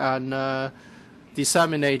lead and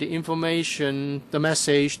disseminate the information, the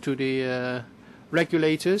message to the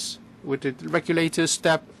regulators? Would the regulators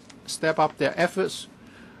step up their efforts?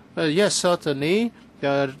 Yes, certainly.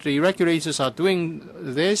 The regulators are doing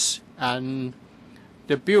this, and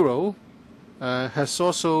the Bureau has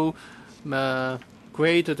also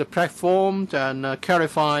created a platform and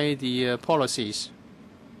clarify the policies.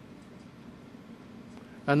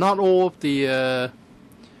 And not all of the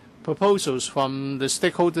proposals from the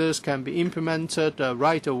stakeholders can be implemented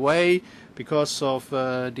right away because of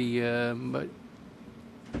the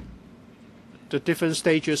different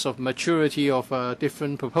stages of maturity of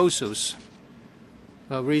different proposals.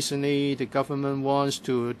 Recently, the government wants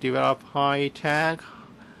to develop high-tech,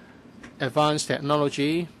 advanced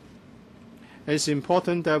technology. It's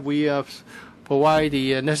important that we provide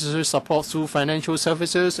the necessary support through financial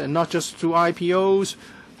services, and not just through IPOs,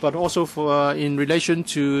 but also for in relation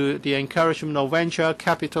to the encouragement of venture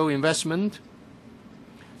capital investment.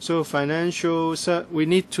 So we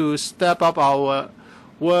need to step up our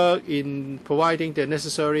work in providing the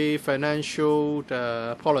necessary financial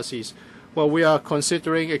policies. Well, we are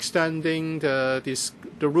considering extending the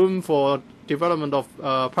room for development of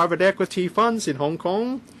private equity funds in Hong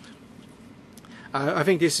Kong. I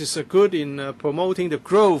think this is good in promoting the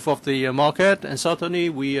growth of the market, and certainly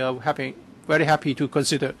we are very happy to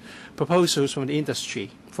consider proposals from the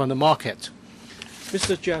industry, from the market.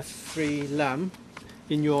 Mr. Jeffrey Lam,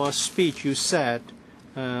 in your speech you said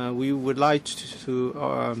we would like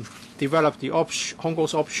to develop the Hong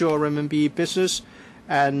Kong's offshore renminbi business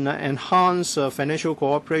and enhance financial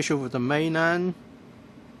cooperation with the mainland.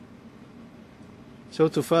 So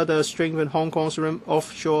to further strengthen Hong Kong's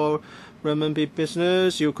offshore renminbi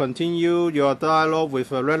business, you continue your dialogue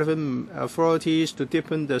with relevant authorities to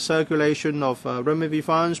deepen the circulation of renminbi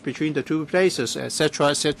funds between the two places, etc.,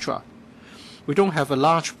 etc. We don't have a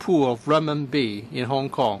large pool of renminbi in Hong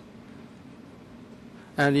Kong.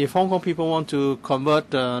 And if Hong Kong people want to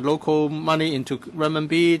convert local money into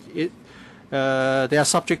renminbi, they are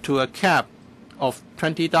subject to a cap of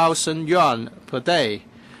 20,000 yuan per day.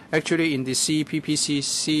 Actually, in the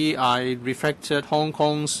CPPCC, I reflected Hong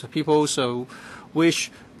Kong's people's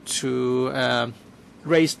wish to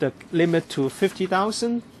raise the limit to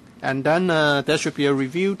 50,000, and then there should be a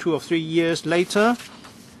review 2 or 3 years later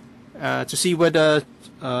to see whether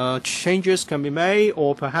changes can be made,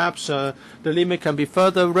 or perhaps the limit can be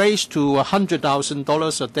further raised to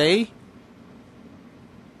 $100,000 a day.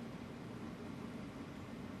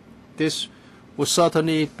 This would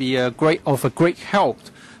certainly be of a great help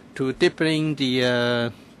to deepening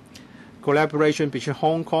the collaboration between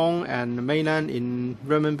Hong Kong and the mainland in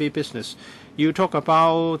renminbi business. You talk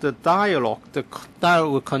about the dialogue. The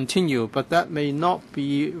dialogue will continue, but that may not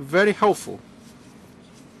be very helpful.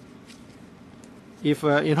 If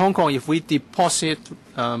in Hong Kong, if we deposit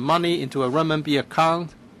money into a renminbi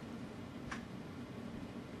account,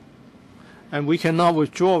 and we cannot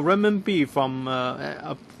withdraw renminbi from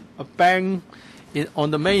a bank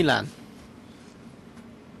on the mainland,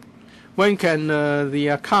 when can the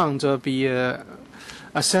account be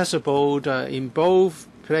accessible in both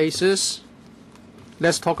places?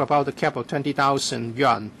 Let's talk about the cap of 20,000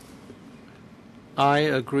 yuan. I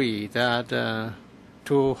agree that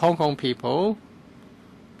to Hong Kong people,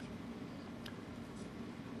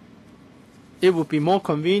 it would be more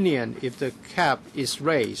convenient if the cap is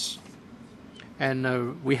raised.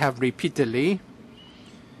 And we have repeatedly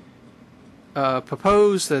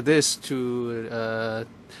proposed this to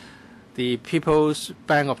the People's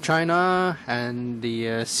Bank of China and the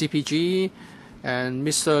CPG, and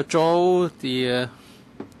Mr. Zhou, the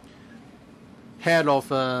head of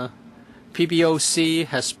PBOC,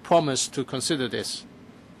 has promised to consider this.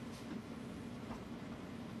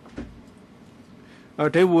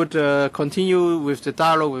 They would continue with the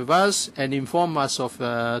dialogue with us and inform us of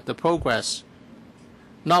the progress.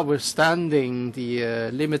 Notwithstanding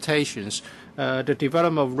the limitations, the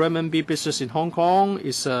development of renminbi business in Hong Kong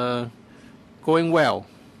is going well.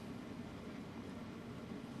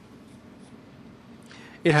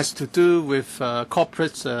 It has to do with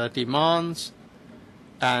corporate demands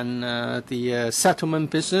and the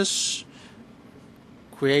settlement business,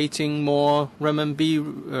 creating more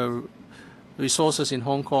renminbi resources in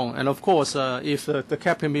Hong Kong. And of course, if the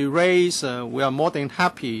cap can be raised, we are more than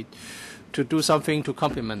happy to do something to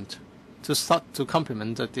complement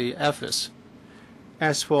the efforts.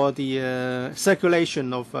 As for the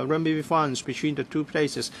circulation of renminbi funds between the two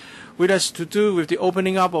places, which has to do with the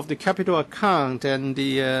opening up of the capital account and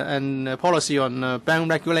the policy on bank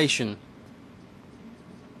regulation.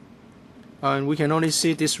 And we can only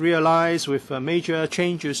see this realized with major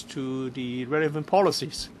changes to the relevant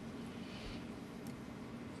policies.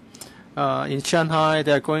 In Shanghai,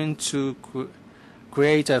 they are going to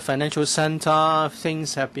create a financial center.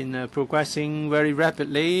 Things have been progressing very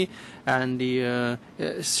rapidly, and the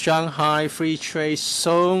Shanghai Free Trade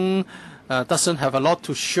Zone doesn't have a lot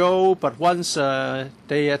to show, but once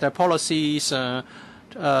their policies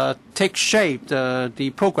take shape,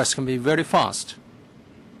 the progress can be very fast.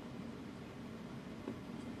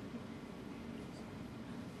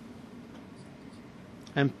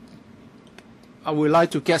 And I would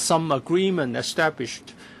like to get some agreement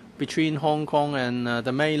established between Hong Kong and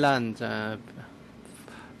the mainland,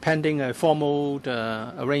 pending a formal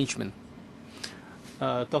arrangement.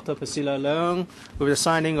 Dr. Priscilla Leung, with the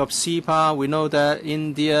signing of CEPA, we know that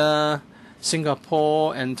India,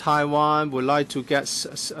 Singapore, and Taiwan would like to get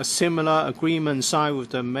a similar agreement signed with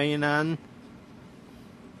the mainland.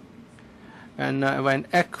 And when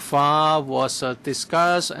ECFA was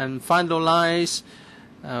discussed and finalized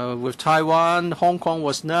with Taiwan, Hong Kong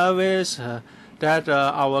was nervous that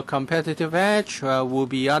our competitive edge will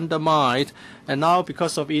be undermined. And now,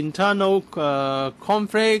 because of internal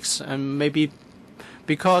conflicts and maybe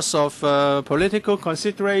because of political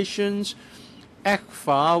considerations,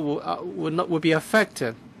 ECFA would be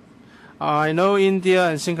affected. I know India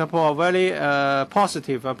and Singapore are very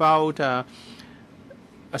positive about a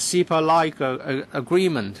CEPA-like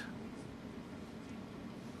agreement.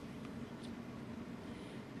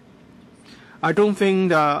 I don't think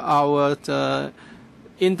that our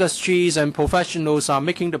industries and professionals are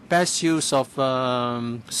making the best use of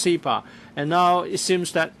SEPA. And now it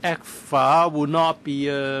seems that ECFA will not be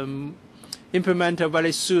implemented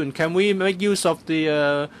very soon. Can we make use of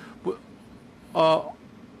the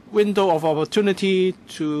window of opportunity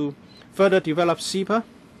to further develop SEPA?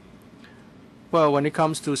 Well, when it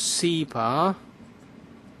comes to SEPA,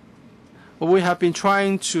 we have been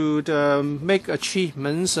trying to make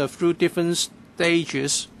achievements through different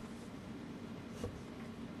stages.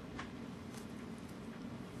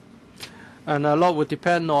 And a lot would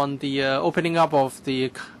depend on the opening up of the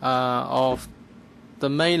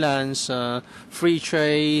mainland's free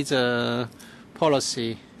trade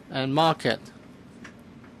policy and market.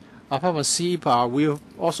 Apart from SEPA, we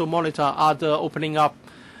also monitor other opening up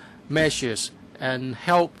measures and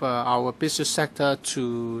help our business sector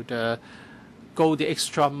to go the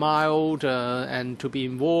extra mile and to be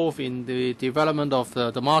involved in the development of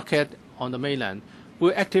the market on the mainland.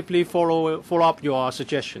 We'll actively follow up your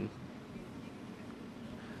suggestion.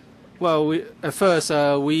 Well, at first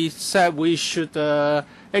we said we should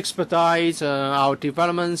expedite our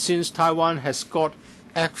development since Taiwan has got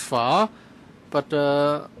ECFA, but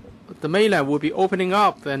the mainland will be opening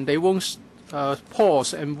up and they won't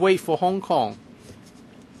pause and wait for Hong Kong.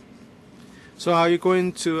 So how are you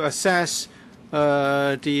going to assess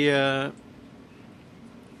the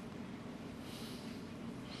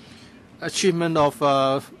achievement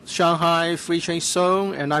of Shanghai Free Trade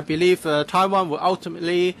Zone? And I believe Taiwan will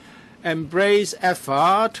ultimately embrace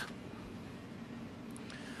effort.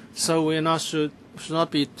 So we should not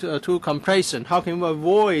be too complacent. How can we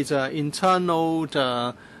avoid internal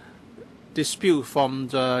dispute from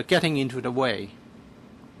getting into the way?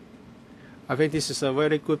 I think this is a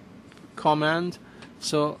very good comment.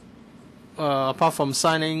 So apart from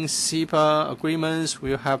signing SEPA agreements,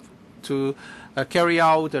 we have to carry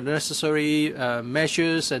out the necessary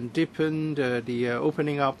measures and deepen the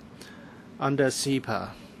opening up under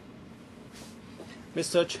SEPA.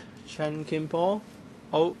 Mr. Chen Kim-po,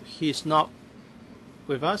 oh, he's not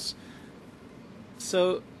with us.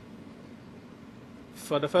 So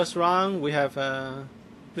for the first round, we have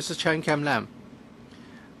Mr. Chen Kam-lam.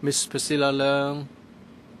 Ms. Priscilla Leung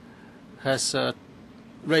has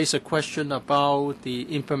raised a question about the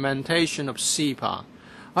implementation of SEPA.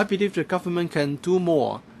 I believe the government can do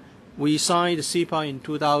more. We signed the SEPA in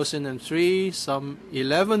 2003. Some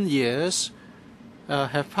 11 years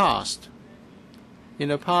have passed. In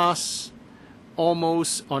the past,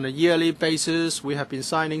 almost on a yearly basis, we have been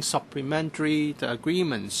signing supplementary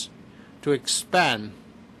agreements to expand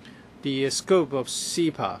the scope of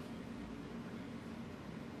SEPA.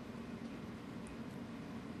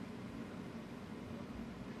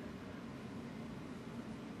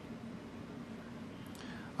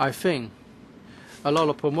 I think a lot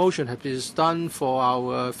of promotion has been done for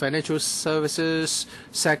our financial services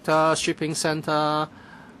sector, shipping center,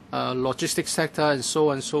 logistics sector, and so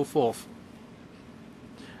on and so forth.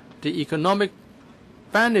 The economic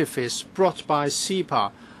benefits brought by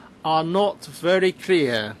SEPA are not very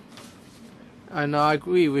clear. And I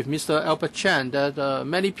agree with Mr. Albert Chan that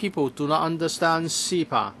many people do not understand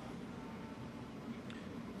SEPA.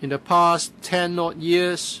 In the past 10 odd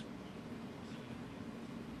years,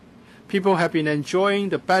 people have been enjoying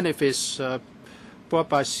the benefits brought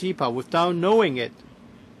by SEPA without knowing it.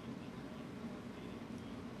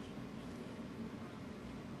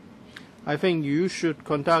 I think you should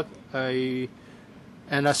conduct an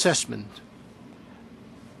assessment.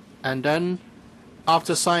 And then,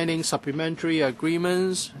 after signing supplementary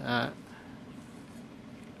agreements,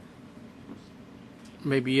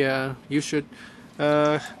 maybe you should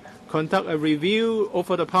conduct a review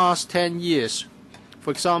over the past 10 years.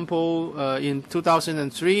 For example, in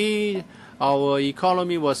 2003, our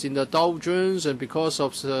economy was in the doldrums, and because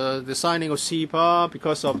of the signing of SEPA,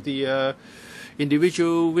 because of the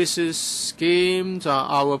individual visit schemes,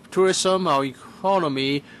 our tourism, our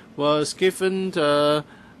economy was given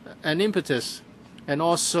an impetus. And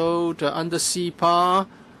also, under SEPA,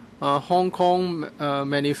 Hong Kong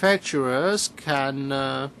manufacturers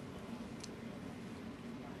can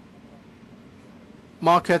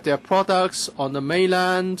market their products on the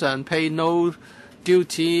mainland and pay no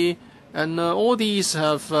duty, and all these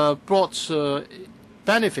have brought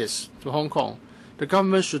benefits to Hong Kong. The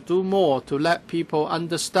government should do more to let people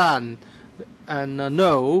understand and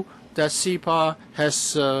know that SEPA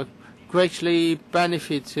has greatly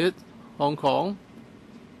benefited Hong Kong.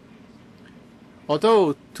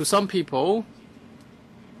 Although to some people,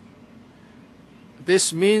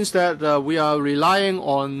 this means that we are relying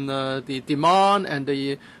on the demand and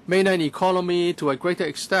the mainland economy to a greater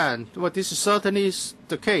extent. Well, this is certainly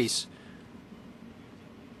the case.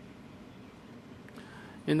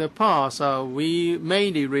 In the past, we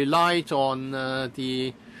mainly relied on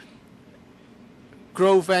the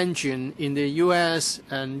growth engine in the US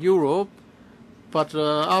and Europe, but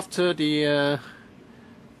after the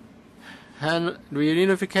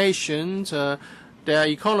reunification, their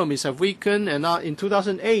economies have weakened, and in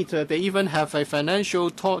 2008 they even have a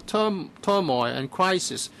financial turmoil and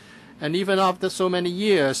crisis. And even after so many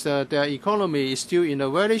years, their economy is still in a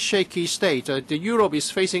very shaky state. The Europe is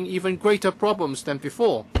facing even greater problems than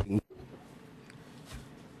before.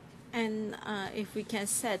 And if we can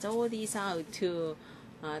set all these out to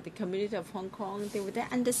the community of Hong Kong, they would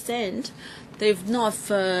understand that if not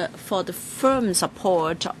for the firm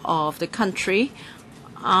support of the country,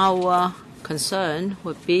 our concern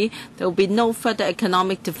would be there will be no further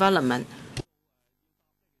economic development.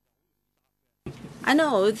 I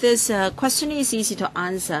know this question is easy to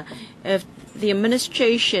answer. If the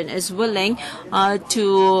administration is willing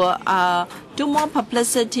to do more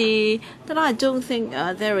publicity, then I don't think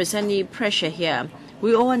there is any pressure here.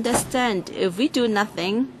 We all understand if we do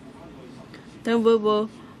nothing, then we will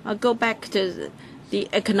go back to the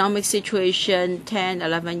economic situation 10,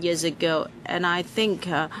 11 years ago. And I think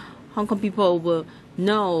Hong Kong people will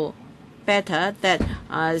know better that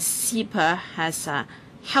CEPA has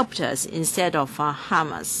helped us instead of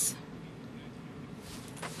harm us.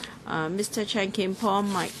 Mr. Chan Kim Paul,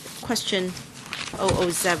 my question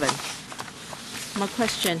 007. My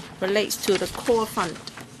question relates to the core fund.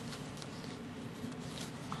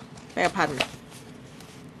 Beg your pardon.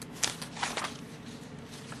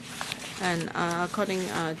 And according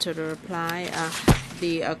to the reply,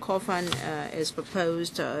 the core fund is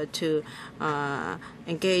proposed to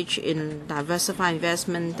engage in diversified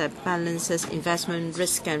investment that balances investment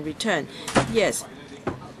risk and return. Yes.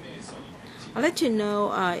 I'd like to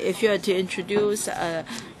know if you are to introduce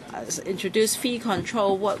fee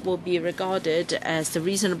control, what will be regarded as the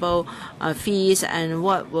reasonable fees and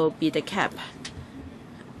what will be the cap?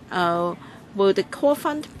 Will the core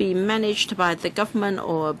fund be managed by the government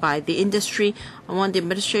or by the industry? I want the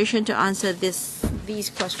administration to answer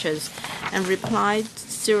these questions. And reply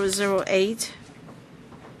 008.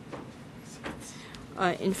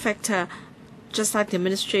 In fact, just like the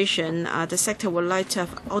administration, the sector would like to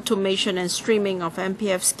have automation and streaming of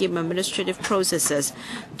MPF scheme administrative processes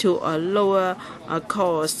to a lower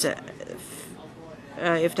cost.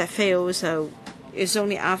 If that fails, it's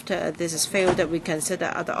only after this has failed that we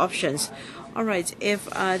consider other options. All right, if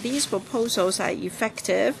these proposals are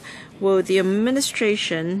effective, will the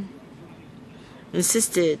administration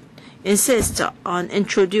insist on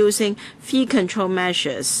introducing fee control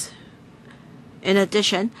measures in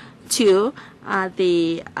addition to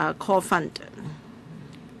the core fund?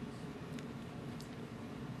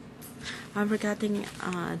 Regarding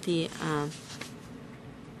the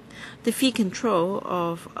fee control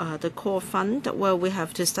of the core fund, well, we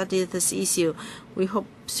have to study this issue. We hope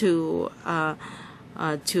to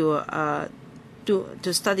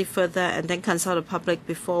study further and then consult the public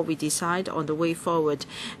before we decide on the way forward.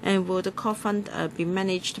 And will the core fund be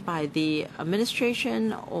managed by the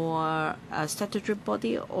administration or a statutory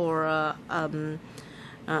body or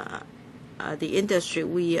the industry?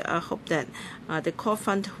 We hope that the core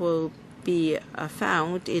fund will be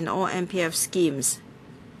found in all MPF schemes.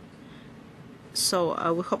 So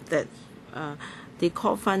we hope that the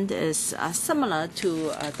core fund is similar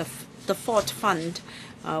to the default fund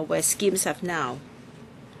where schemes have now.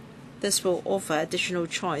 This will offer additional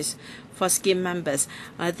choice for scheme members.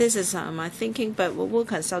 This is my thinking, but we will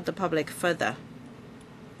consult the public further.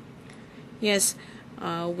 Yes,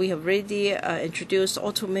 we have already introduced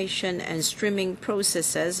automation and streaming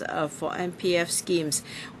processes for MPF schemes.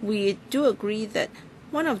 We do agree that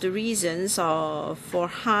one of the reasons for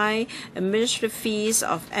high administrative fees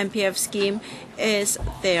of MPF scheme is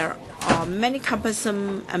there are many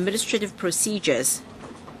cumbersome administrative procedures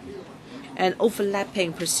and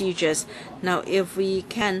overlapping procedures. Now, if we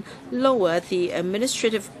can lower the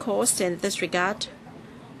administrative cost in this regard,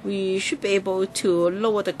 we should be able to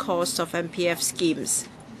lower the cost of MPF schemes.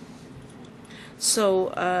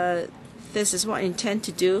 So this is what I intend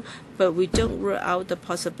to do, but we don't rule out the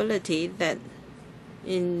possibility that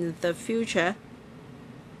in the future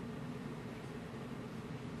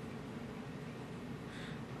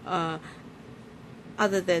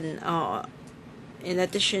other than in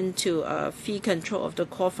addition to fee control of the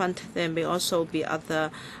core fund, there may also be other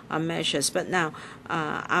measures. But now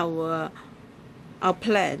our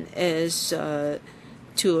plan is to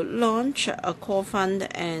launch a core fund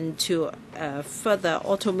and to further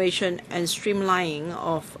automation and streamlining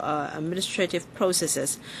of administrative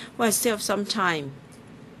processes. Well, I still have some time.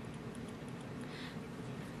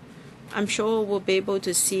 I'm sure we'll be able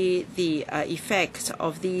to see the effect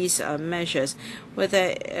of these measures,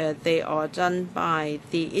 whether they are done by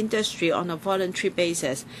the industry on a voluntary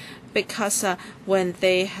basis. Because when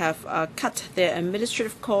they have cut their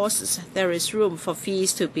administrative costs, there is room for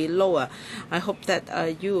fees to be lower. I hope that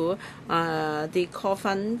the core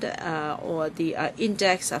fund or the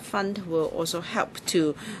index fund will also help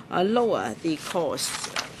to lower the costs.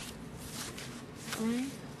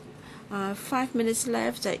 5 minutes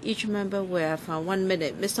left. Each member will have 1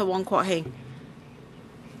 minute. Mr. Wong Kwok Heng,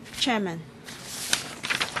 Chairman.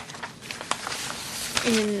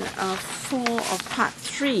 In part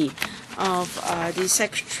 3 of the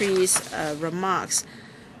Secretary's remarks,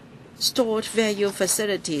 stored value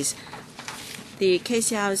facilities, the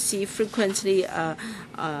KCRC frequently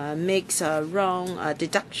makes wrong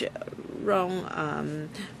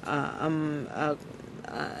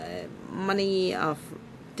money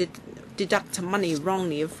deduct money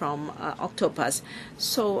wrongly from octopus.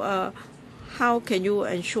 So how can you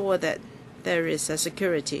ensure that there is a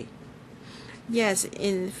security? Yes,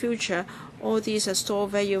 in the future, all these store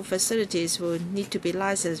value facilities will need to be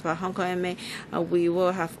licensed by Hong Kong MA. We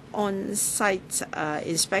will have on-site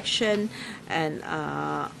inspection and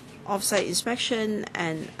off-site inspection,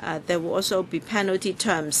 and there will also be penalty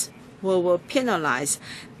terms. We will penalize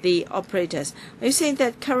the operators. Are you saying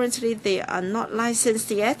that currently they are not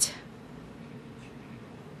licensed yet?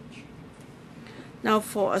 Now,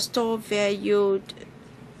 for a store valued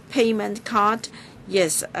payment card,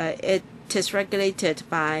 yes, it is regulated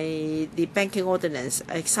by the banking ordinance.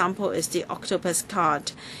 Example is the Octopus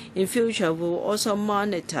card. In future, we will also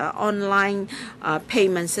monitor online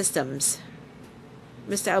payment systems.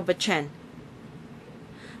 Mr. Albert Chan.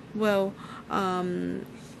 Well,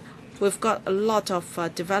 we've got a lot of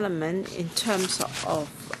development in terms of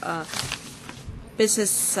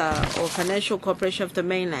business or financial cooperation of the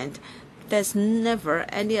mainland. There's never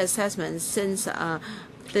any assessment since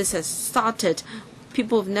this has started.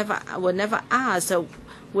 People were never asked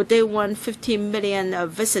would they want 15 million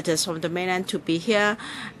visitors from the mainland to be here,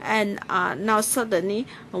 and now suddenly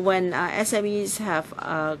when SMEs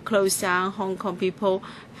have closed down, Hong Kong people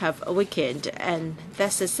have weakened, and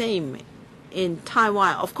that's the same in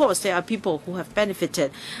Taiwan. Of course, there are people who have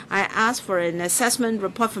benefited. I asked for an assessment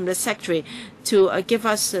report from the Secretary to give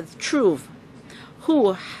us the truth.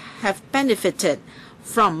 Who have benefited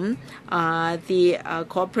from the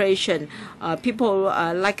cooperation? People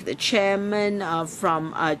like the chairman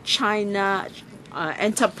from China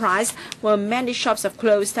Enterprise. Well, many shops have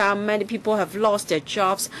closed down. Many people have lost their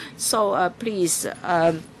jobs. So please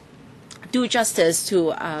do justice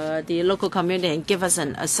to the local community and give us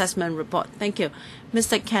an assessment report. Thank you.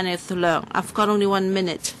 Mr. Kenneth Leung, I've got only 1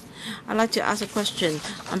 minute. I'd like to ask a question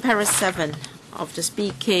on paragraph 7 of the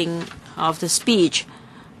speech.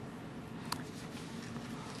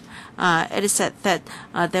 It is said that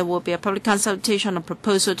there will be a public consultation on a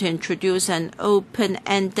proposal to introduce an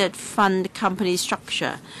open-ended fund company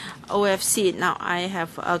structure, OFC. Now, I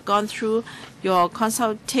have gone through your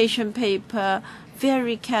consultation paper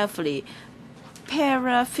very carefully.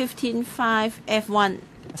 Para 15.5 F1.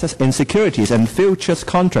 In securities and futures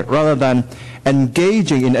contract rather than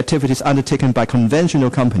engaging in activities undertaken by conventional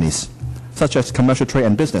companies, such as commercial trade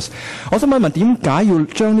and business. 我想問問點解要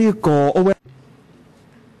將呢個 OFC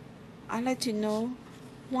I'd like to know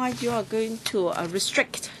why you are going to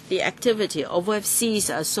restrict the activity of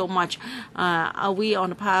overseas so much. Are we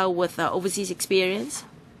on par with overseas experience?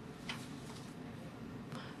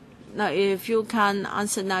 Now, if you can't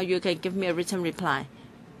answer now, you can give me a written reply.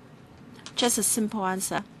 Just a simple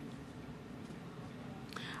answer.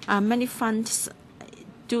 Many funds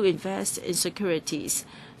do invest in securities.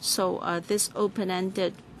 So this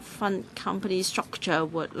open-ended fund company structure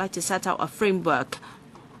would like to set out a framework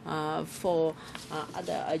for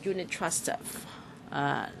other unit trusts.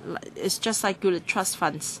 It's just like unit trust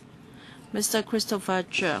funds. Mr. Christopher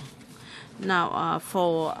Chung. Now,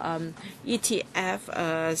 for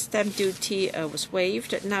ETF, stamp duty was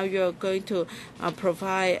waived. Now you're going to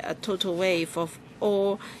provide a total waive of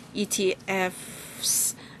all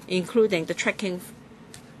ETFs, including the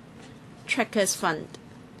trackers fund.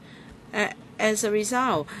 As a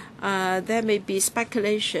result, there may be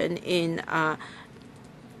speculation in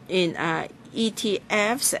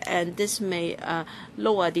ETFs, and this may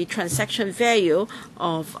lower the transaction value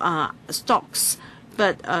of stocks.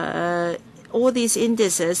 But all these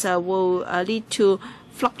indices will lead to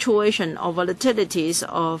fluctuation or volatilities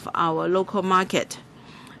of our local market.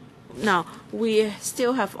 Now, we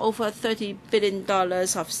still have over $30 billion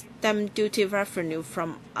of stamp duty revenue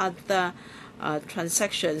from other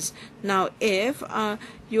transactions. Now, if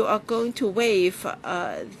you are going to waive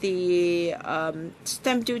the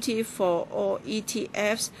stamp duty for all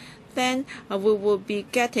ETFs, then we will be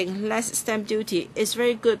getting less stamp duty. It's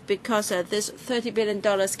very good because this $30 billion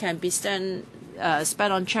can be spent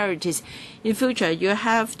on charities. In future, you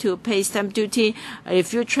have to pay stamp duty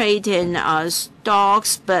if you trade in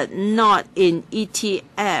stocks but not in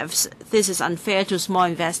ETFs. This is unfair to small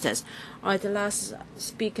investors. All right, the last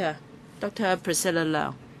speaker, Dr. Priscilla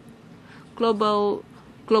Lau.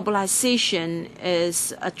 Globalization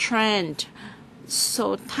is a trend.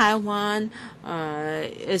 So Taiwan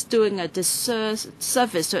is doing a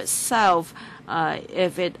disservice to itself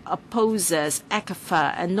if it opposes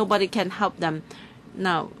ECFA, and nobody can help them.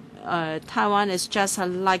 Now, Taiwan is just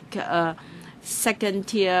like a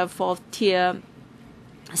second-tier, fourth-tier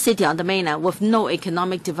city on the mainland with no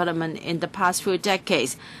economic development in the past few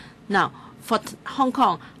decades. Now, for Hong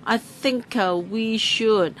Kong, I think we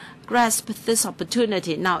should grasp this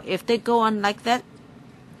opportunity. Now, if they go on like that,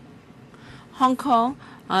 Hong Kong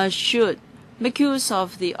should make use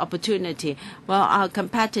of the opportunity. Well, our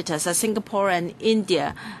competitors are Singapore and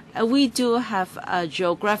India. We do have a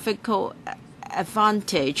geographical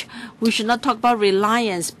advantage. We should not talk about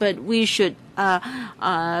reliance, but we should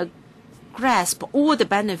grasp all the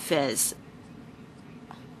benefits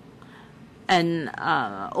and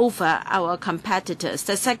over our competitors.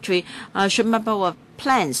 The Secretary should map our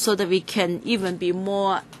plans so that we can even be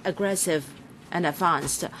more aggressive and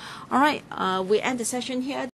advanced. All right, we end the session here.